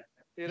mentality.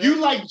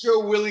 You like Joe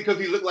Willie because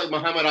he looked like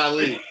Muhammad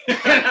Ali.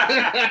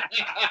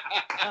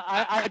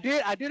 I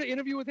did an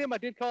interview with him. I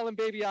did call him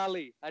Baby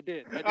Ali. I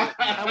did.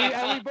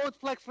 And we both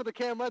flexed for the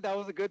camera. That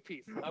was a good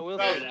piece. I will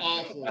say that. That's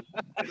awesome.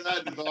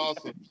 That is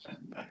awesome.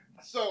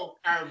 So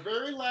our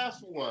very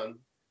last one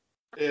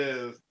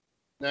is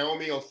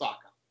Naomi Osaka.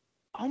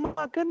 Oh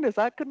my goodness!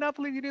 I could not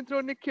believe you didn't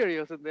throw Nick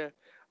Kyrgios in there.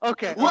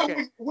 Okay.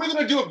 We're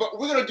gonna do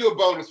a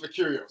bonus for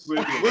Kyrgios. We're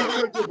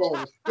gonna do a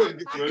bonus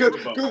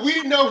because we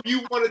didn't know if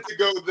you wanted to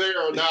go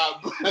there or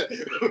not. But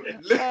we'll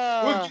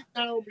get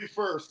Naomi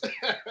first.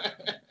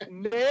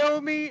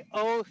 Naomi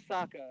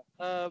Osaka.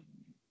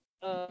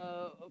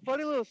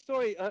 Funny little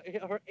story.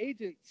 Her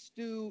agent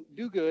Stu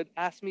Duguid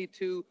asked me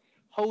to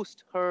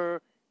host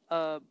her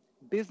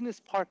business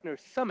partner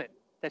summit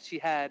that she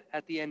had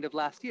at the end of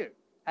last year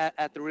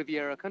at the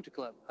Riviera Country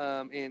Club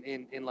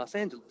in Los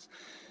Angeles.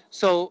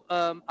 So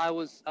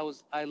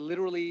I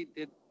literally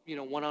did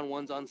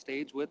one-on-ones on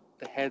stage with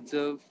the heads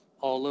of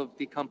all of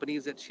the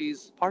companies that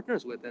she's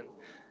partners with, and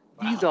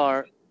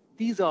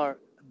these are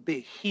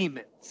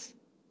behemoths,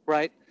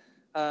 right?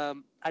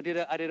 I did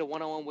a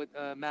one-on-one with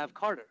Mav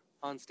Carter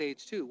on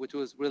stage too, which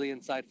was really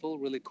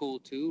insightful, really cool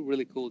too,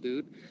 really cool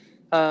dude.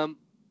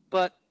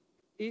 But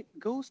it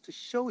goes to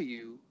show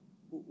you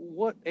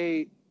what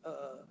I'm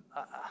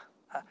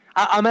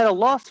at a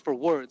loss for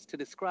words to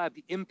describe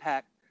the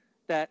impact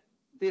that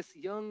this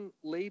young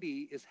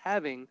lady is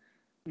having,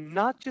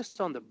 not just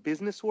on the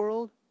business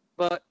world,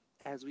 but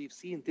as we've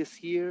seen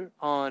this year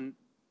on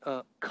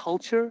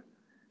culture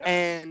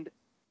and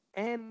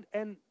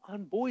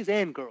on boys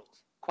and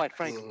girls, quite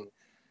frankly.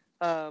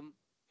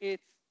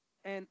 It's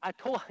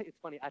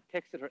funny. I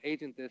texted her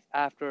agent this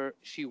after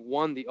she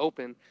won the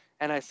Open,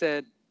 and I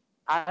said,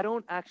 I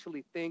don't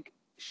actually think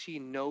she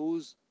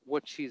knows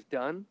what she's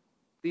done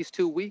these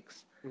 2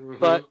 weeks,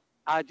 but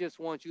I just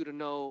want you to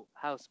know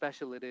how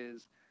special it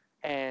is.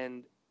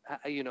 And,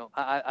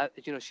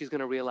 she's going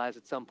to realize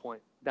at some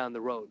point down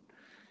the road.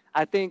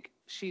 I think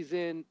she's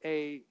in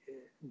a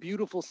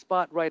beautiful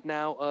spot right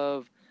now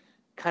of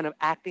kind of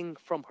acting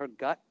from her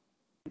gut,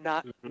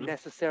 not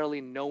necessarily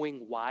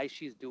knowing why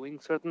she's doing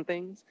certain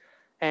things.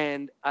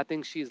 and I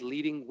think she's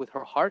leading with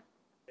her heart,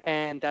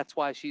 and that's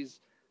why she's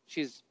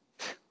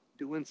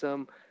doing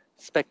some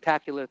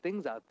spectacular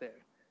things out there.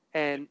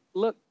 And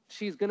look,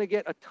 she's gonna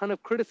get a ton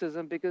of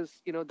criticism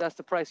because that's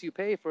the price you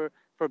pay for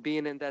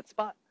being in that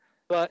spot.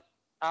 But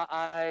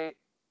I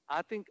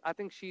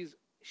think she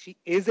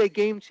is a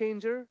game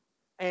changer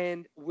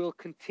and will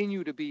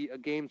continue to be a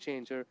game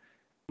changer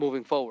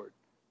moving forward.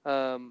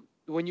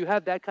 When you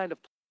have that kind of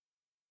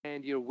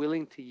and you're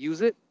willing to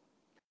use it,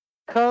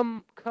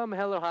 come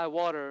hell or high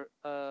water,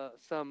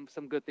 some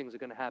good things are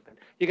going to happen.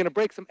 You're going to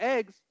break some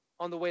eggs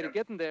on the way to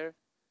getting there,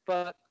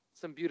 but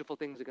some beautiful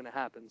things are going to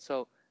happen.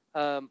 So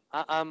I'm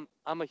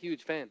a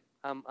huge fan.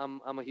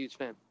 I'm a huge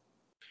fan.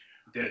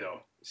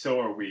 Ditto. So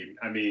are we.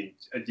 I mean,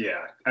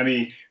 yeah. I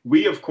mean,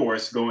 we of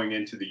course going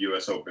into the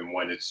U.S. Open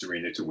wanted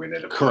Serena to win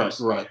it. Of Correct.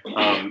 course. Right.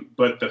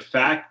 But the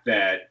fact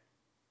that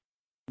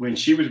when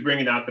she was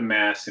bringing out the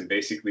masks and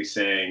basically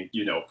saying,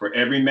 for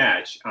every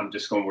match, I'm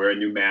just going to wear a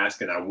new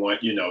mask, and I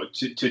want,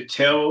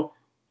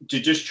 to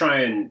just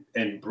try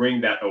and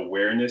bring that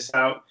awareness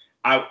out.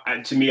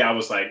 To me, I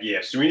was like, yeah,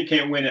 if Serena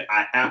can't win it,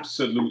 I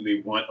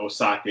absolutely want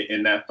Osaka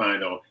in that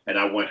final, and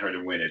I want her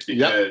to win it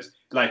because,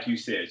 like you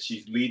said,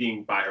 she's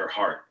leading by her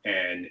heart,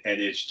 and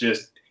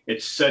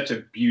it's such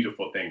a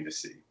beautiful thing to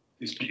see.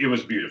 It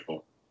was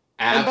beautiful.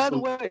 And by the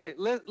way,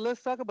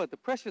 let's talk about the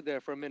pressure there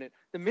for a minute.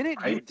 The minute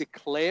you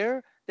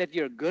declare that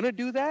you're gonna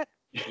do that,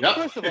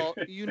 first of all,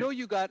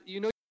 you got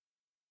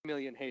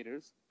million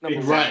haters,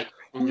 right,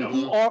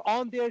 who are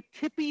on their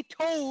tippy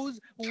toes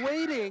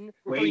waiting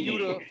for you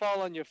to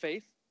fall on your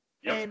face.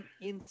 And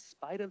in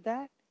spite of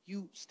that,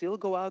 you still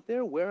go out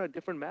there, wear a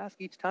different mask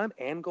each time,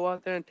 and go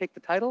out there and take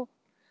the title.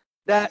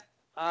 That,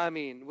 I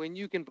mean, when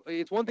you can,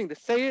 it's one thing to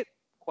say it,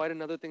 quite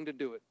another thing to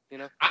do it.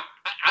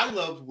 I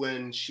loved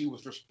when she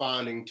was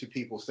responding to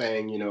people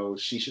saying,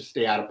 she should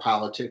stay out of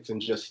politics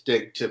and just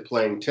stick to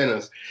playing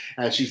tennis.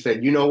 And she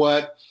said, you know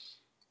what?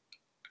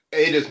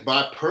 It is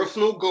my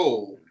personal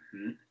goal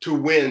to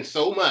win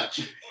so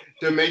much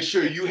to make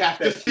sure you have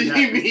to see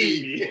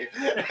me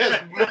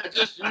as much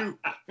as you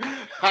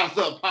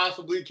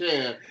possibly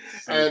can.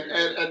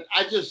 And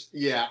I just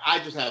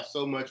have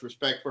so much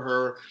respect for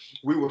her.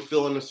 We were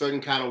feeling a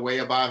certain kind of way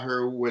about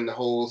her when the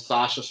whole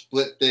Sasha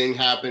split thing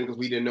happened because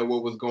we didn't know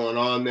what was going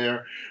on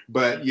there.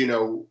 But,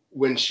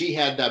 when she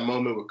had that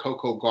moment with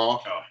Coco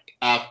Gauff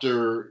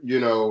after,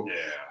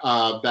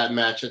 that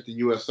match at the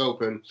U.S.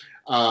 Open,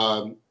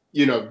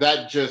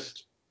 that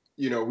just,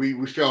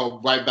 we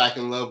fell right back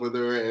in love with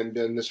her. And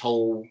then this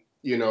whole,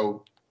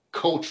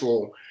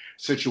 cultural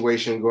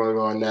situation going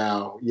on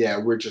now. Yeah,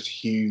 we're just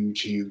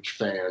huge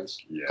fans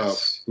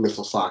of Miss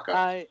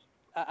Osaka.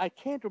 I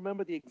can't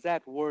remember the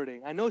exact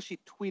wording. I know she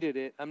tweeted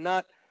it. I'm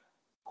not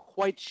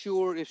quite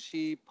sure if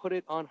she put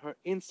it on her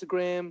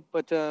Instagram,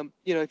 but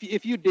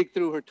if you dig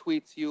through her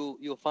tweets,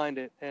 you'll find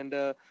it. And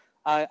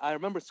I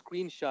remember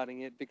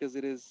screenshotting it because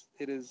it is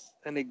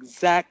an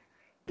exact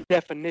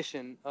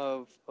definition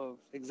of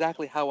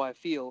exactly how I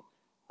feel.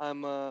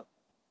 I'm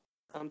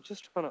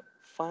just trying to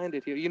find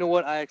it here. You know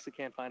what? I actually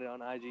can't find it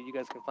on IG. You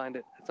guys can find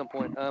it at some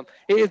point.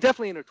 It's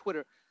definitely in her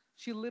Twitter.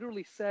 She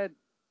literally said,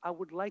 "I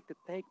would like to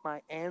thank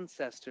my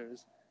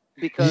ancestors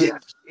because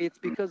it's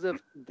because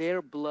of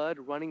their blood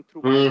running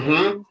through my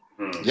veins,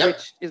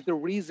 which is the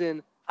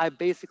reason I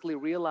basically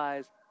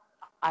realized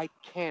I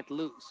can't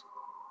lose."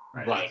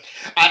 Right.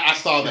 I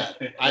saw that.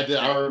 I did.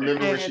 I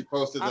remember when she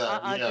posted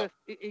that.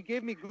 It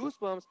gave me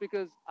goosebumps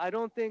because I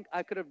don't think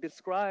I could have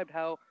described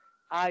how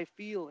I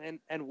feel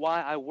and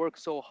why I work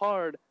so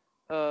hard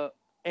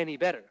any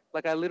better.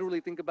 Like I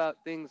literally think about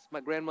things my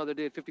grandmother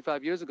did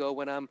 55 years ago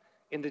when I'm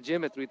in the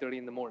gym at 3:30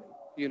 in the morning,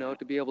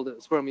 to be able to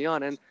spur me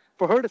on. And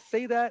for her to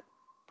say that,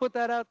 put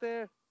that out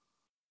there,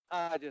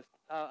 I'm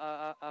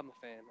a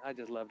fan. I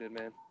just loved it,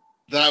 man.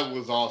 That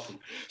was awesome.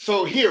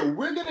 So here,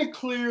 we're going to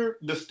clear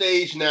the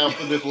stage now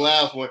for this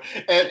last one.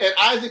 And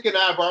Isaac and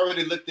I have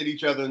already looked at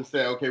each other and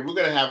said, okay, we're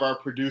going to have our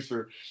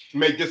producer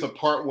make this a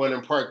part 1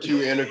 and part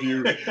 2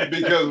 interview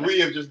because we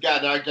have just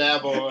gotten our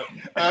gab on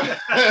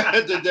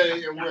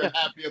today and we're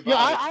happy about it.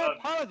 I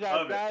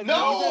apologize, guys.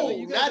 No,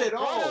 you guys not at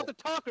all. Brought out the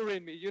talker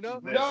in me,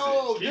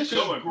 No, this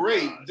is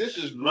great. This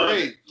is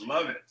great.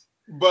 Love it.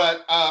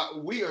 But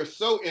we are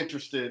so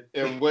interested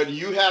in what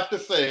you have to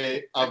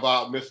say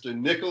about Mr.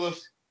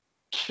 Nicholas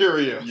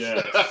Kyrgios.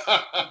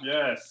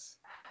 Yes.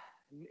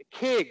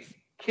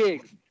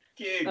 Kyrgios.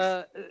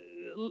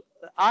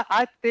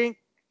 I think,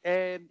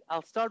 and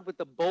I'll start with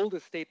the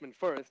boldest statement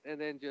first,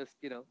 and then just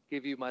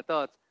give you my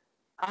thoughts.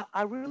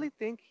 I really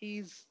think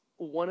he's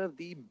one of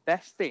the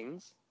best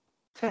things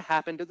to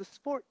happen to the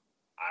sport.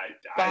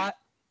 By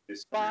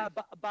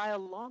a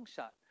long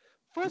shot.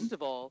 First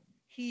of all,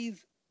 he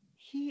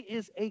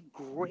is a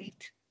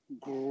great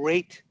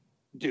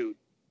dude,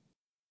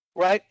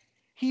 right?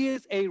 He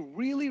is a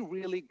really,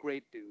 really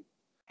great dude.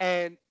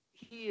 And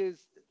he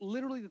is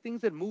literally the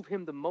things that move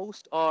him the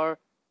most are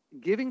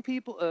giving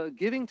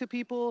to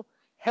people,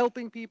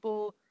 helping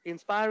people,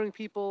 inspiring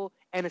people,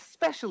 and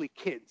especially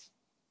kids.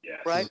 Yes.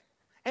 Right?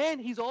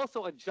 And he's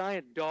also a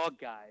giant dog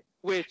guy,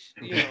 which,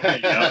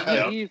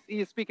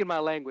 he's speaking my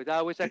language.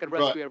 I wish I could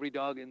rescue every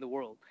dog in the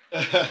world.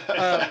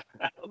 But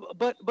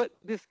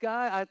this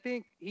guy, I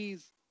think he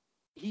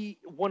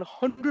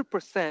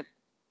 100%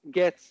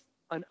 gets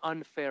an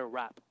unfair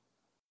rap.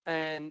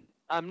 And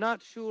I'm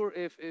not sure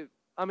if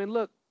I mean,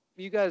 look,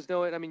 you guys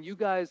know it. I mean, you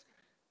guys,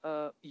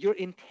 your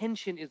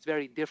intention is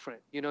very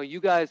different.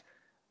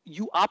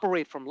 You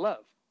operate from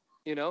love.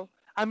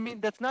 I mean,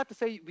 that's not to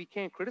say we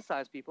can't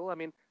criticize people. I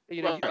mean,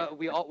 we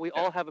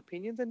all have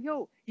opinions, and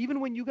even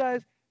when you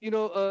guys,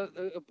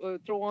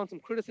 throw on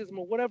some criticism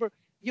or whatever,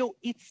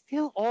 it's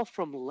still all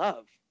from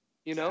love,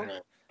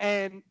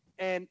 and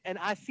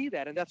I see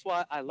that, and that's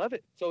why I love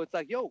it. So it's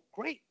like,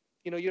 great,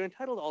 you're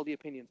entitled to all the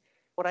opinions.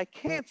 What I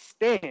can't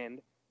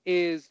stand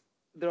is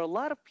there are a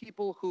lot of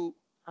people who,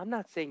 I'm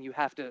not saying you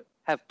have to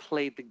have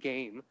played the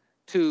game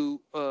to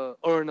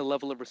earn a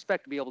level of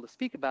respect to be able to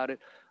speak about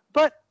it,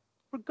 but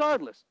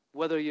regardless,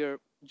 whether you're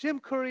Jim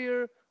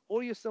Courier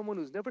or you're someone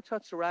who's never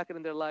touched a racket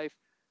in their life,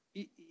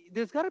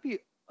 there's got to be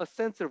a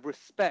sense of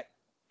respect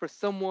for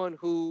someone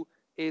who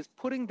is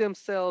putting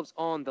themselves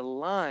on the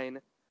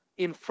line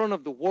in front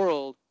of the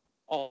world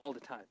all the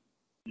time,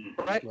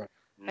 right?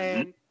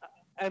 Mm-hmm.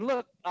 And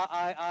look,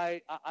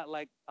 I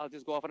like, I'll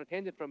just go off on a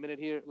tangent for a minute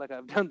here, like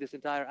I've done this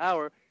entire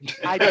hour.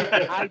 I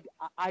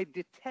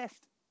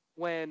detest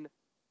when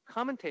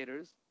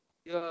commentators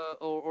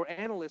or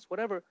analysts,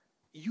 whatever,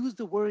 use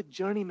the word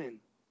journeyman.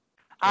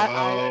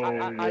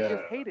 I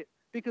just hate it,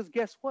 because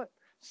guess what?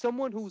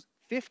 Someone who's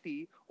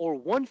 50 or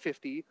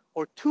 150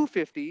 or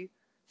 250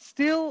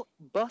 still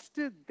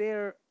busted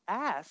their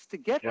ass to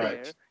get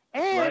there,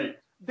 and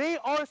they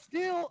are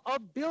still a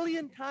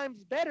billion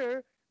times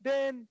better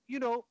than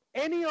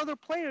any other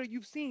player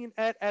you've seen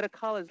at a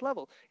college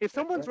level. If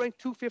someone's ranked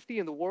 250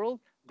 in the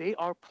world, they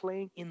are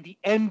playing in the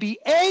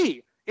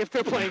NBA. If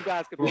they're playing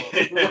basketball,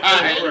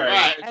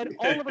 right. And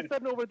all of a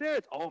sudden over there,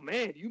 it's, oh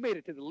man, you made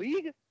it to the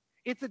league.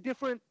 It's a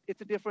different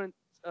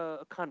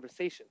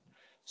conversation.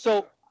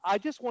 So I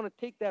just want to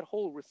take that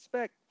whole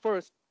respect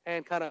first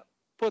and kind of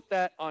put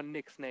that on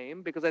Nick's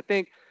name, because I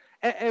think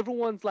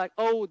everyone's like,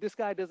 oh, this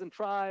guy doesn't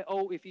try.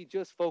 Oh, if he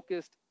just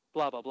focused,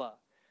 blah, blah, blah.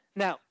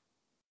 Now,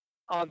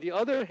 on the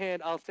other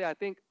hand, I'll say I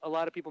think a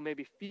lot of people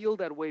maybe feel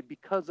that way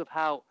because of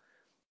how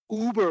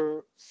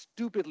uber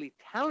stupidly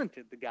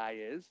talented the guy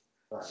is.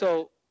 Right.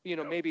 So,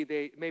 maybe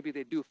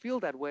they do feel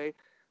that way.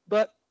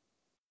 But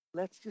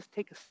let's just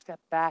take a step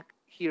back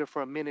here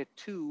for a minute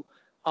too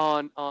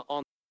on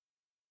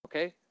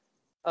okay?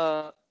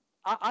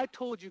 I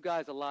told you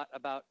guys a lot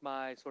about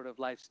my sort of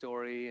life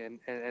story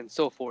and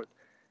so forth.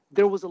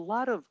 There was a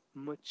lot of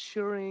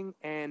maturing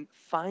and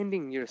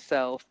finding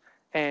yourself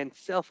and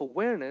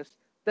self-awareness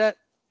that,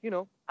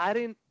 I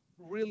didn't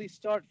really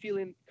start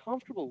feeling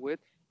comfortable with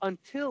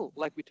until,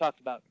 like we talked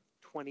about,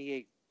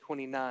 28,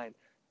 29,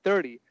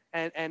 30.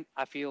 And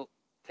I feel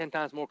 10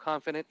 times more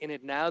confident in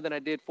it now than I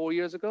did 4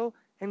 years ago.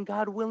 And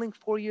God willing,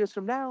 4 years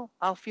from now,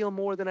 I'll feel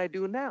more than I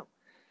do now.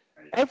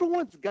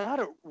 Everyone's got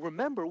to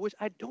remember, which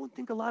I don't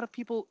think a lot of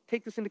people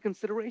take this into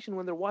consideration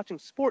when they're watching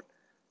sport.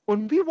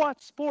 When we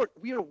watch sport,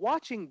 we are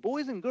watching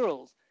boys and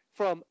girls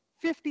from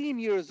 15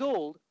 years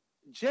old,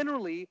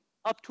 generally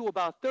up to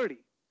about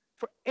 30.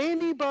 For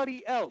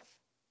anybody else,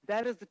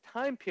 that is the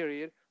time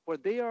period where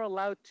they are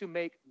allowed to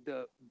make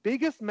the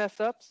biggest mess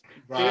ups.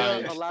 Right. They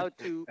are allowed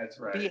to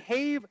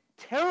behave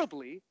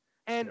terribly,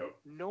 and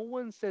no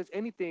one says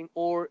anything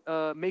or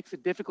makes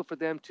it difficult for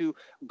them to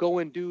go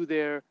and do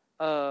their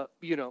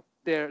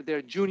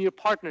their junior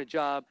partner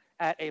job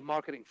at a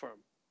marketing firm,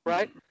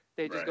 right? Mm-hmm.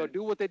 They just go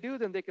do what they do,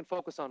 then they can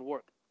focus on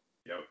work.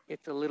 Yep.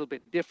 It's a little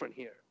bit different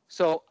here.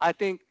 So I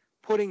think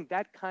putting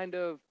that kind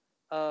of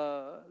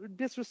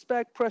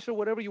disrespect, pressure,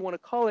 whatever you want to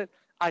call it,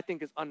 I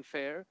think is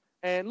unfair.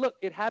 And look,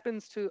 it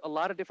happens to a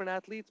lot of different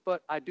athletes,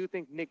 but I do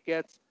think Nick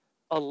gets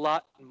a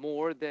lot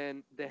more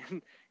than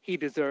he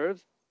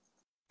deserves.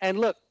 And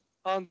look,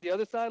 on the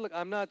other side, look,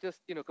 I'm not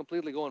just,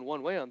 completely going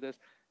one way on this.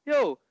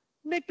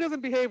 Nick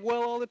doesn't behave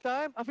well all the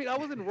time. I mean, I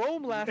was in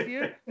Rome last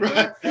year.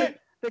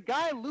 The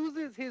guy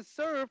loses his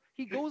serve.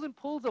 He goes and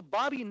pulls a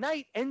Bobby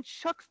Knight and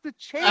chucks the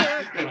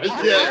chair in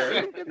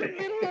the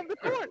middle of the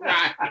court.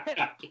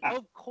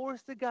 Of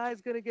course, the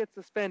guy's gonna get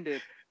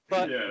suspended.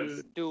 But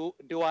do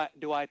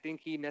I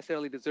think he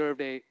necessarily deserved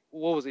a,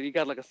 what was it? He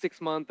got like a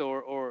 6-month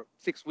or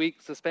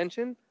 6-week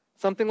suspension,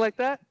 something like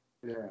that.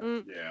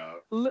 Yeah.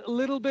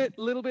 Little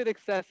bit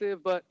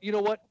excessive. But you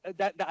know what?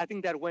 That I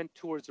think that went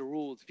towards the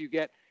rules. If you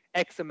get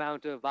X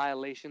amount of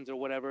violations or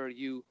whatever,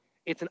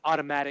 it's an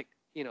automatic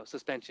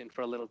suspension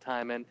for a little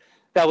time, and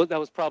that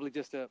was probably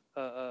just a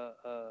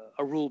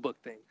rule book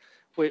thing,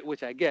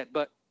 which I get.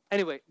 But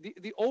anyway,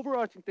 the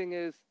overarching thing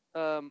is,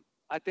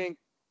 I think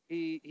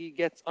he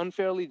gets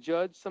unfairly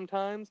judged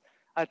sometimes.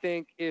 I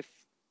think if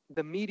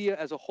the media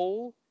as a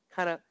whole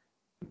kind of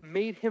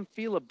made him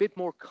feel a bit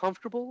more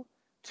comfortable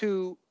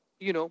to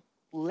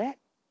let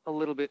a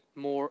little bit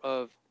more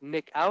of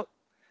Nick out,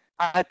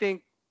 I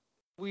think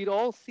we'd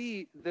all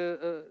see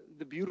the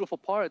beautiful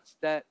parts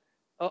that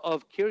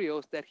of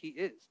Kyrgios that he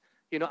is.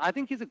 I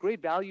think he's a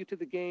great value to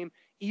the game,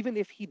 even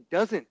if he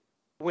doesn't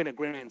win a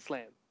Grand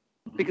Slam,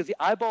 because the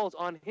eyeballs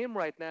on him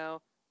right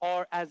now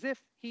are as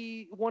if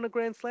he won a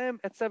Grand Slam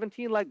at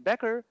 17, like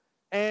Becker,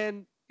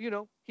 and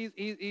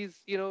he's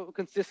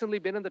consistently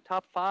been in the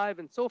top 5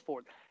 and so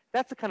forth.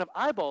 That's the kind of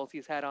eyeballs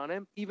he's had on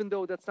him, even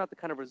though that's not the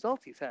kind of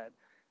results he's had.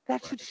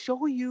 That should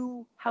show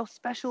you how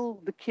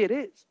special the kid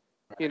is,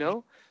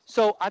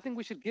 So I think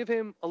we should give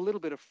him a little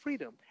bit of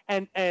freedom.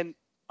 And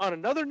on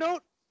another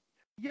note,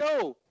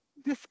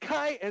 this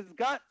guy has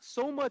got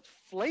so much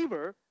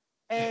flavor,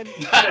 and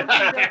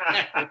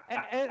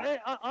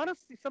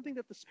honestly, something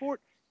that the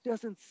sport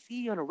doesn't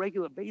see on a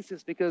regular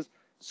basis, because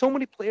so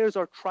many players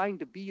are trying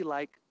to be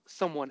like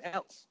someone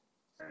else.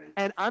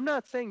 And I'm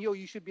not saying,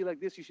 you should be like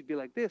this, you should be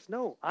like this.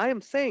 No, I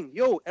am saying,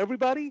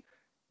 everybody,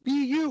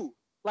 be you.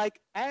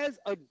 Like, as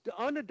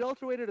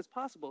unadulterated as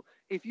possible.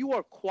 If you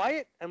are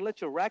quiet and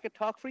let your racket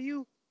talk for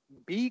you,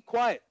 be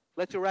quiet.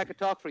 Let your racket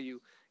talk for you.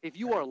 If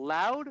you are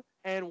loud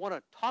and want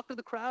to talk to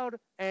the crowd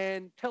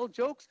and tell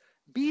jokes,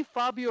 be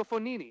Fabio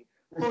Fognini.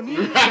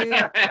 Fognini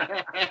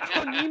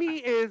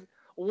is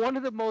one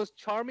of the most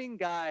charming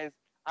guys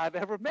I've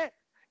ever met.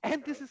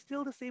 And this is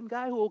still the same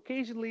guy who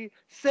occasionally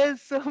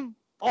says some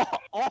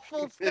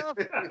awful stuff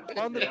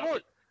on the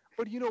court.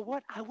 But you know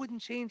what? I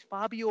wouldn't change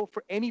Fabio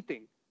for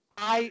anything.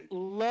 I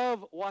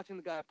love watching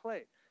the guy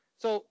play.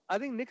 So I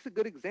think Nick's a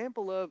good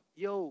example of,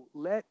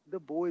 let the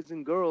boys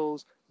and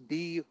girls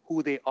be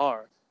who they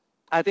are.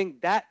 I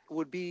think that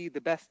would be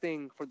the best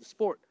thing for the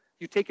sport.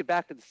 You take it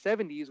back to the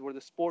 70s, where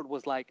the sport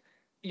was like,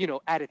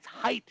 at its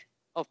height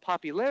of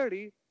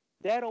popularity.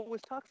 Dad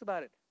always talks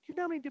about it. Do you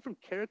know how many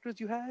different characters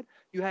you had?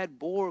 You had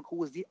Borg, who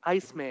was the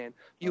Iceman.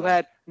 You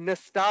had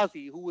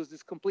Nastasi, who was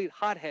this complete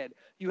hothead.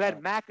 You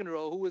had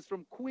McEnroe, who was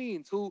from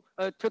Queens, who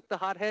took the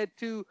hothead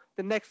to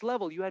the next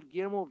level. You had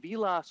Guillermo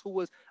Vilas, who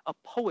was a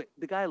poet.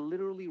 The guy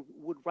literally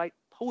would write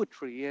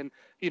poetry and,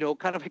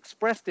 kind of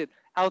expressed it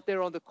out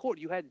there on the court.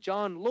 You had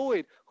John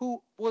Lloyd, who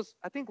was,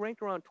 I think,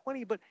 ranked around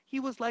 20, but he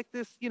was like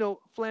this,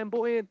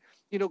 flamboyant,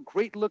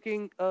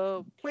 great-looking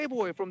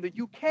playboy from the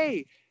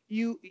UK.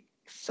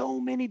 So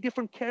many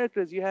different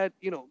characters. You had,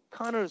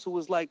 Connors, who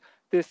was like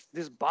this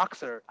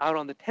boxer out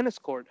on the tennis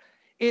court.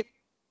 We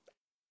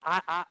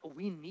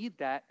need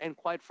that, and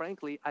quite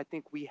frankly, I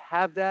think we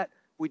have that.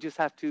 We just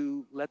have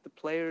to let the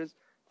players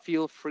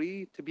feel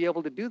free to be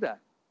able to do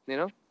that.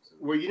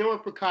 Well, you know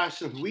what, Prakash,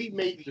 since we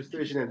made the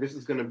decision that this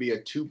is going to be a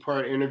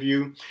 2-part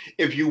interview,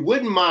 if you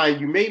wouldn't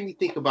mind, you made me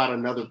think about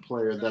another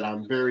player that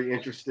I'm very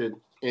interested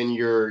in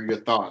your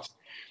thoughts.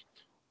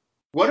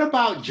 What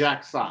about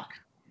Jack Sock?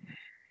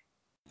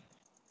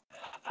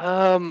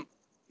 The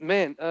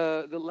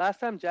last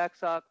time Jack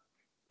Sock's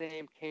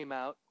name came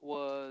out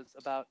was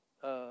about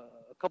a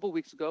couple of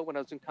weeks ago when I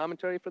was doing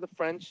commentary for the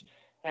French,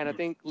 and I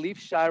think Leif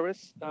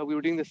Shiras, we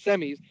were doing the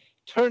semis,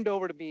 turned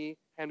over to me,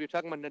 and we were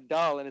talking about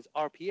Nadal and his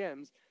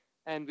RPMs,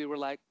 and we were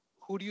like,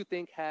 who do you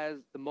think has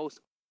the most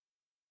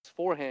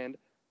forehand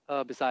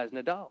besides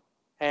Nadal?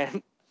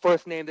 And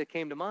first name that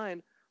came to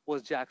mind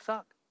was Jack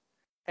Sock.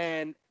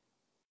 And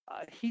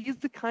he's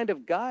the kind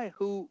of guy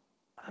who,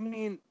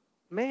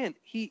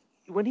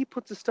 when he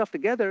puts his stuff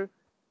together,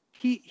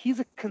 he's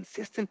a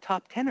consistent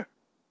top tenor.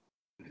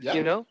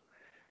 Yeah.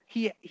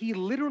 He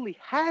literally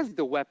has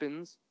the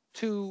weapons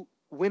to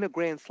win a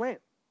Grand Slam.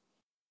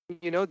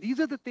 These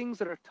are the things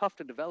that are tough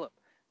to develop.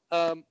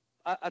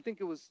 I think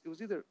it was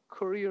either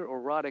Courier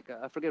or Roddick.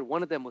 I forget.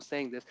 One of them was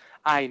saying this.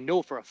 I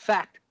know for a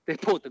fact they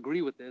both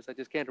agree with this. I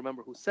just can't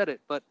remember who said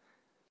it. But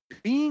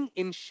being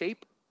in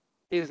shape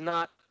is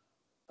not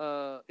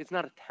it's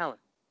not a talent.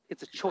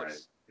 It's a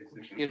choice.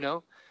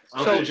 Right.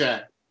 Uncle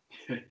Jack.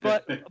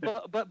 but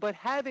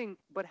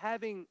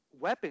having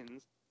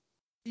weapons,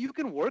 you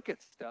can work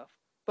at stuff.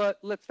 But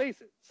let's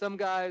face it, some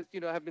guys,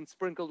 have been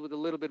sprinkled with a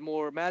little bit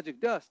more magic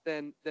dust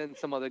than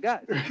some other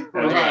guys.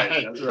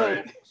 Right. That's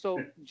right.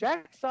 So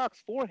Jack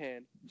Sock's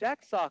forehand,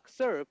 Jack Sock's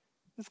serve,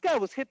 this guy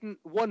was hitting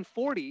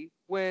 140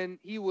 when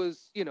he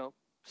was,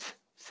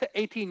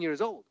 18 years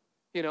old.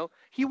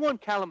 He won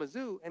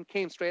Kalamazoo and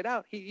came straight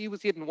out. He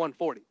was hitting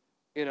 140.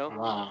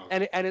 Wow.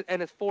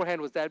 And his forehand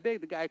was that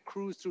big. The guy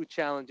cruised through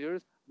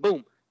challengers,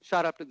 boom,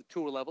 shot up to the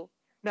tour level.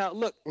 Now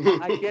look,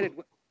 I get it.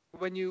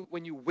 When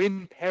you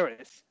win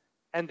Paris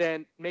and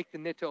then make the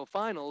Nitto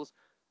finals,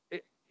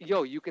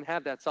 you can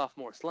have that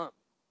sophomore slump.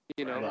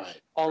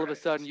 All of a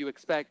sudden you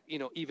expect,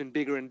 even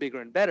bigger and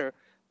bigger and better,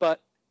 but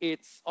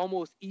it's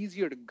almost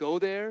easier to go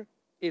there.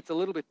 It's a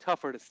little bit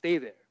tougher to stay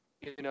there,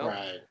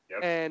 Right. Yep.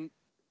 And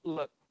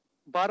look,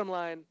 bottom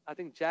line, I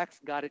think Jack's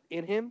got it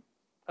in him.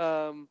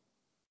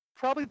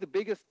 Probably the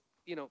biggest,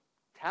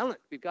 talent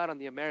we've got on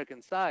the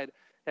American side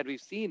that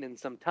we've seen in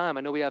some time.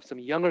 I know we have some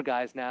younger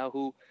guys now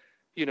who,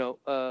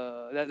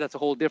 that's a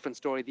whole different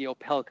story, the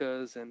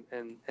Opelkas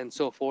and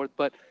so forth.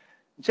 But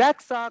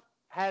Jack Sock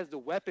has the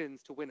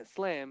weapons to win a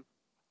slam.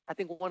 I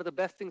think one of the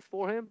best things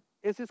for him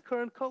is his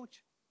current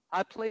coach.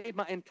 I played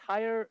my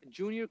entire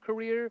junior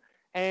career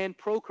and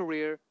pro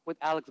career with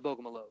Alex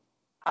Bogomolov.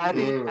 I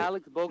think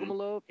Alex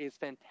Bogomolov is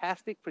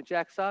fantastic for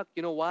Jack Sock.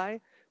 You know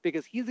why?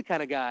 Because he's the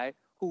kind of guy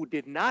who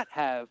did not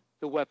have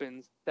the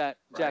weapons that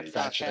Jack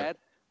Sock had,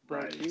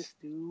 but this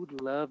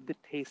dude loved the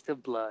taste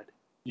of blood.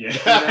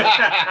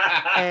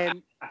 Yeah.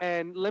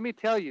 And let me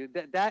tell you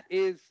that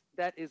is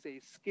a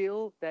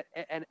skill, that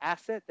an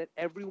asset that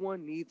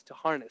everyone needs to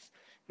harness.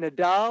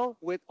 Nadal,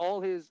 with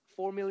all his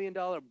 $4 million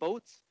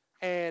boats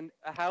and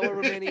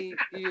however many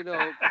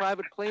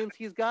private planes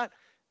he's got,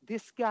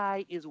 this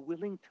guy is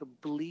willing to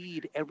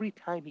bleed every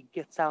time he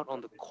gets out on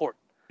the court.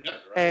 Yeah,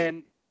 right.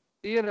 And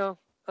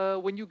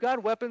when you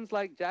got weapons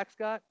like Jack's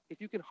got,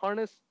 if you can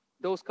harness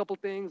those couple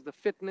things, the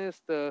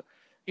fitness, the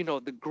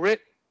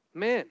grit,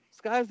 man,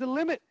 sky's the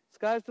limit.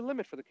 Sky's the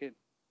limit for the kid.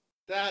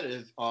 That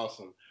is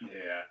awesome.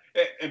 Yeah.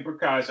 And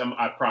Prakash,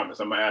 I promise,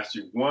 I'm gonna ask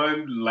you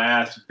one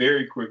last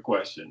very quick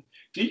question.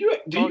 Do you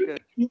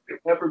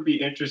ever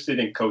be interested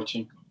in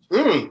coaching?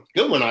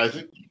 Good one,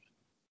 Isaac.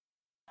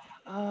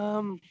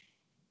 I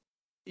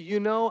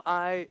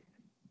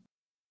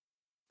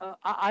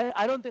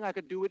don't think I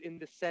could do it in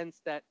the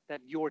sense that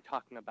you're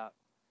talking about,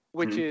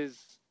 which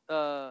is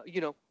to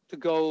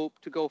go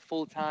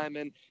full time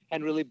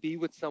and really be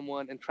with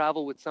someone and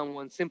travel with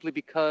someone, simply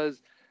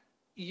because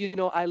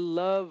I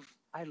love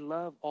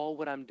all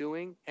what I'm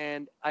doing,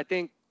 and I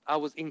think I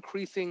was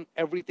increasing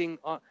everything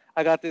on.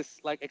 I got this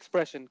like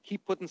expression: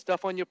 keep putting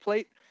stuff on your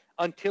plate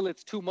until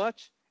it's too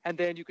much, and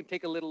then you can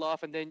take a little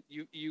off, and then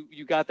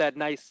you got that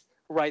nice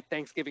right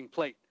Thanksgiving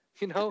plate.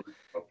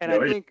 And I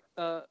think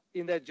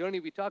in that journey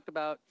we talked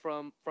about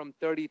from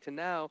 30 to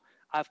now,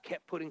 I've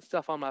kept putting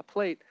stuff on my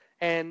plate,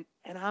 and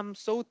I'm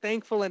so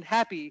thankful and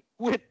happy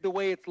with the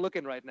way it's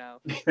looking right now.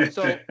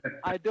 So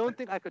I don't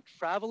think I could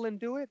travel and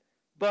do it,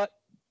 but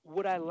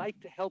would I like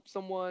to help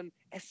someone,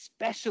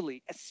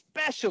 especially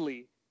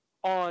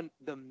on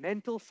the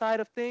mental side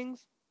of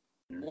things?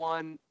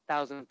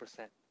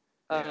 1,000%.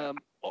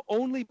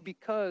 Only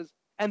because,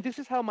 and this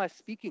is how my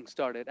speaking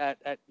started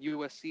at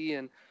USC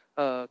and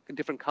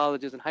different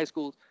colleges and high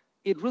schools.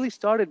 It really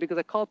started because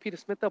I called Peter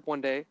Smith up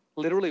one day,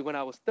 literally when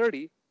I was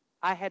 30.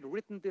 I had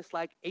written this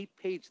like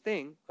 8-page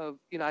thing of,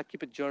 I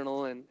keep a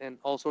journal and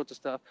all sorts of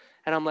stuff.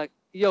 And I'm like,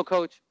 yo,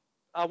 coach,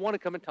 I want to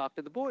come and talk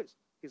to the boys.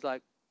 He's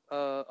like,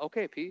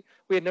 okay, P.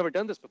 We had never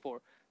done this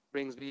before.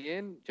 Brings me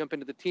in, jump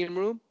into the team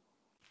room.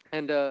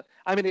 And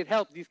it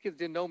helped. These kids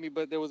didn't know me,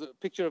 but there was a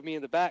picture of me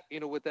in the back,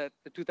 with the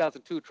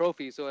 2002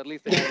 trophy. So at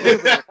least they had a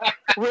little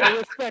bit of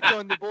respect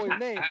on the boy's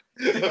name.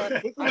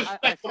 But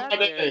I sat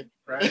there.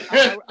 Right?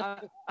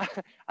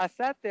 I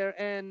sat there,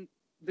 and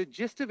the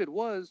gist of it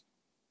was,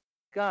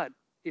 God,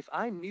 if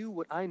I knew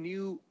what I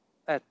knew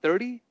at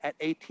 30, at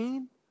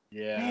 18,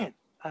 man,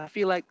 I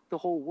feel like the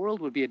whole world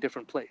would be a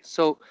different place.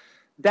 So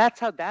that's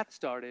how that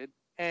started.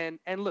 And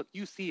look,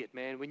 you see it,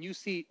 man. When you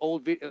see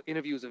old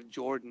interviews of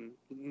Jordan,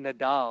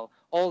 Nadal,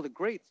 all the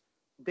greats,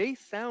 they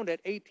sound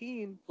at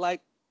 18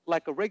 like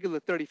a regular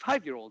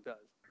 35-year-old does,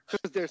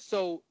 because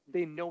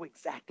they know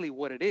exactly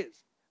what it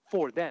is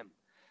for them.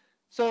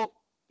 So,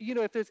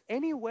 if there's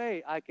any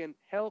way I can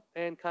help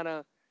and kind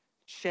of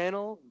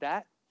channel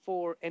that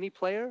for any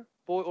player,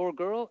 boy or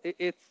girl,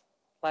 it's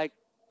like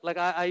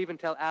I even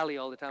tell Allie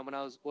all the time when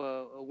I was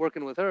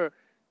working with her,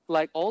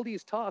 like all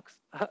these talks,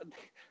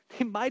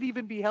 they might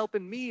even be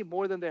helping me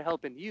more than they're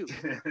helping you.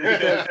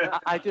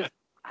 Because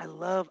I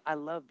love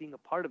being a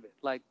part of it.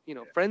 Like,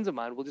 friends of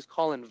mine will just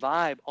call and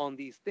vibe on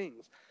these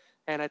things.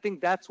 And I think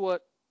that's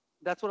what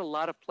a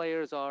lot of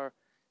players are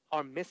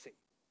missing,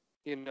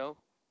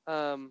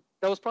 That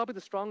was probably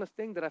the strongest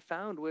thing that I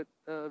found with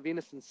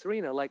Venus and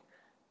Serena, like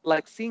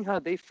seeing how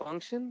they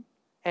function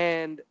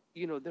and,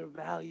 their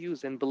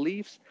values and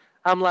beliefs.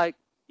 I'm like,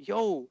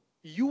 yo,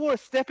 you are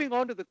stepping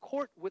onto the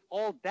court with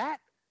all that?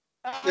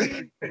 I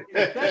mean,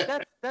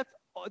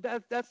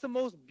 that's the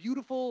most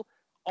beautiful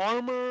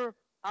armor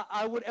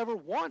I would ever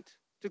want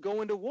to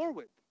go into war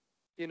with,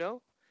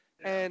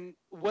 And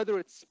whether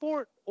it's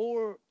sport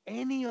or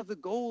any of the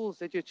goals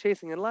that you're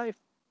chasing in life,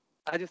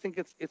 I just think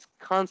it's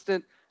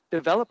constant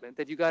development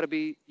that you got to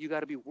be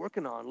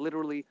working on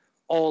literally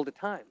all the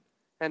time.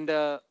 And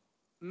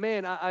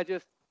man, I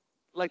just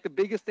like the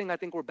biggest thing I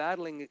think we're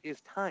battling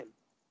is time,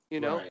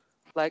 Right.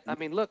 Like, I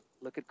mean, look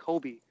at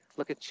Kobe.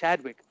 Look at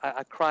Chadwick.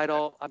 I cried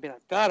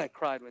I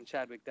cried when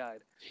Chadwick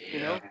died,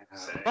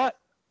 But,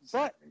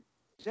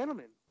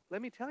 gentlemen,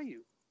 let me tell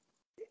you,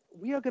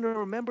 we are going to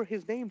remember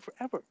his name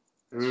forever.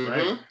 That's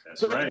right.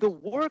 That's right. The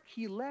work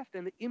he left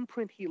and the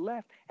imprint he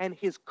left and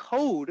his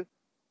code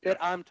that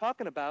I'm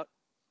talking about,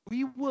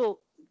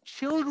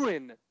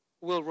 children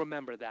will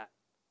remember that,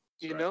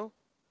 you know?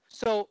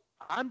 So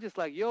I'm just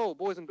like, yo,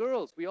 boys and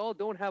girls, we all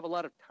don't have a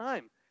lot of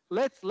time.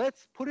 Let's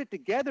put it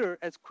together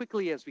as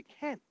quickly as we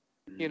can.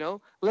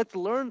 Let's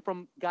learn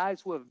from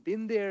guys who have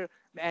been there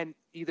and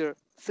either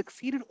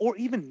succeeded or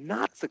even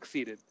not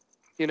succeeded,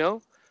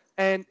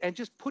 and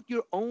just put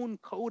your own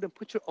code and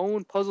put your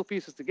own puzzle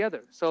pieces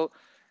together. So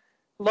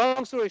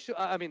long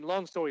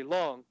story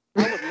long.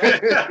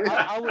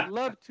 I would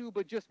love to,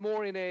 but just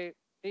more in a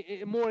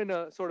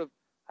sort of,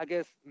 I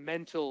guess,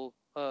 mental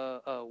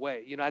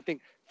way. I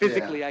think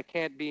physically I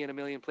can't be in a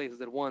million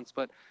places at once,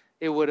 but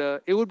it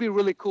would be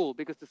really cool,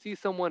 because to see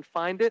someone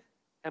find it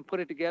and put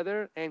it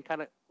together and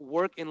kind of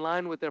work in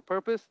line with their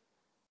purpose,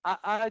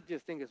 I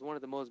just think it's one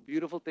of the most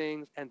beautiful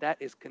things, and that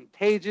is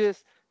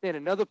contagious. Then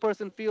another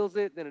person feels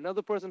it, then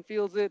another person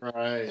feels it.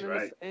 Right, and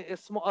right. In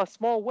a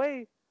small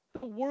way,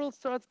 the world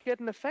starts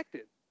getting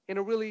affected in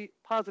a really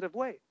positive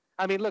way.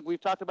 I mean, look,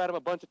 we've talked about him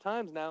a bunch of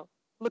times now.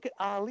 Look at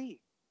Ali.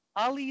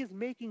 Ali is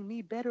making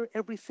me better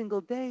every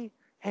single day,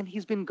 and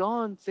he's been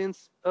gone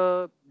since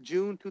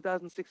June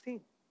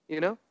 2016,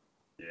 you know?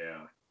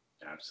 Yeah,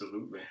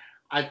 absolutely.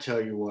 I tell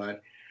you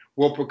what.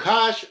 Well,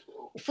 Prakash,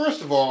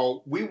 first of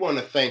all, we want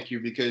to thank you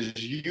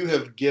because you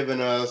have given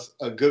us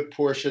a good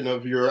portion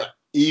of your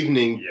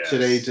evening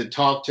today to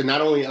talk to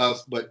not only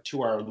us, but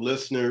to our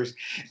listeners.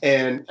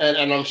 And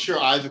I'm sure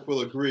Isaac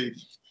will agree.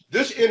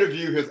 This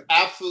interview has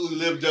absolutely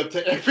lived up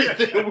to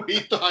everything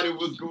we thought it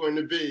was going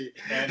to be.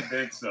 And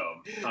then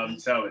some. I'm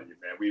telling you,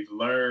 man, we've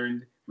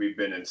learned. We've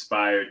been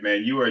inspired,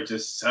 man. You are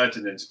just such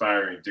an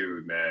inspiring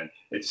dude, man.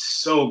 It's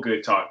so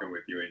good talking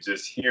with you and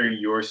just hearing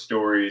your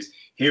stories,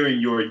 hearing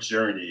your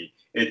journey.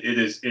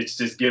 It's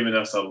just given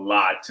us a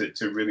lot to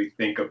really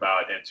think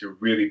about and to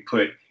really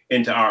put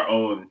into our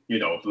own,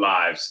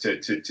 lives to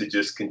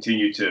just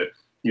continue to,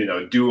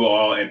 do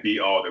all and be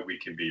all that we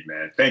can be,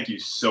 man. Thank you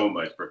so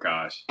much,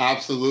 Prakash.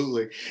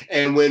 Absolutely.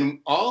 And when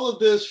all of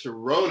this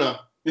Rona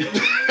go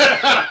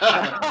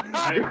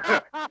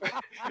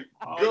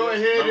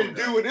ahead and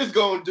do what it's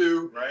going to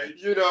do. Right.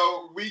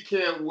 We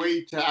can't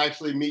wait to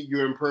actually meet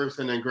you in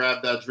person and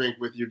grab that drink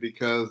with you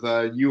because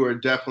you are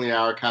definitely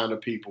our kind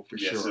of people for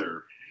sure. Yes,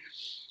 sir.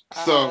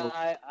 So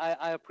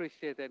I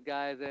appreciate that,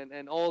 guys,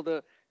 and all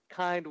the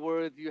kind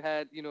words you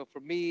had, for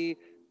me,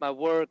 my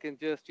work, and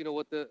just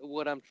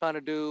what I'm trying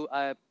to do.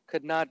 I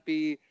could not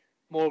be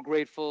more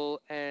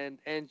grateful, and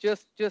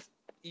just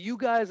you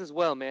guys as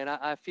well, man.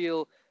 I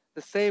feel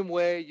the same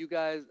way. You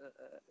guys,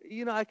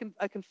 I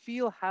can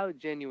feel how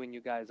genuine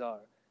you guys are,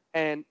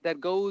 and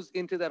that goes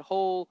into that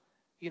whole,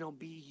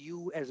 be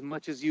you as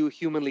much as you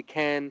humanly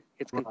can.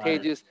 It's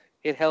contagious.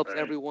 It helps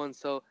everyone.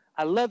 So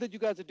I love that you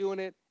guys are doing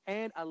it,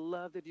 and I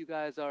love that you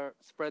guys are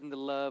spreading the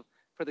love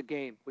for the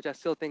game, which I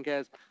still think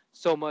has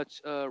so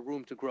much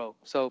room to grow.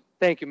 So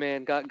thank you,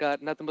 man.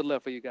 Got nothing but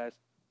love for you guys.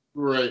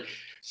 Right.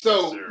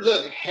 So,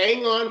 look,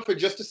 hang on for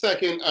just a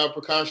second,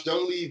 Prakash.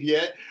 Don't leave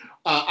yet.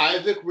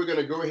 Isaac, we're going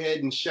to go ahead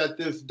and shut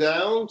this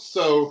down.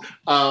 So,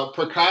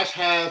 Prakash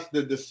has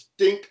the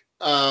distinct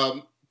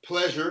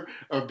pleasure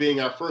of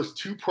being our first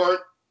two-part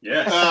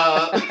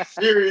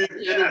series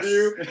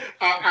interview.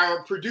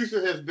 Our producer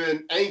has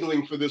been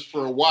angling for this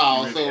for a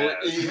while, so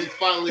he's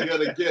finally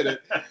going to get it.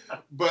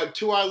 But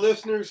to our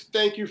listeners,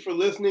 thank you for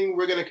listening.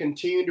 We're going to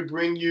continue to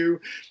bring you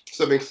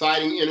some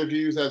exciting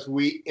interviews as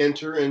we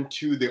enter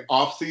into the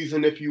off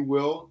season, if you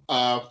will,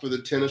 for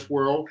the tennis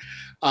world.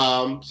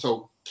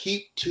 So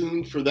keep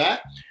tuned for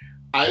that.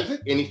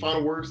 Isaac, any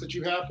final words that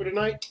you have for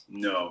tonight?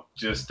 No,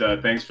 just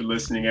thanks for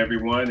listening,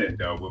 everyone,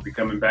 and we'll be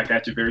coming back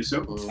at you very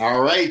soon.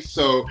 All right,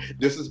 so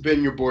this has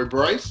been your boy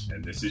Bryce.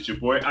 And this is your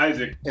boy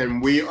Isaac.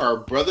 And we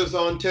are Brothers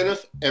on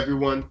Tennis.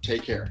 Everyone,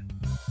 take care.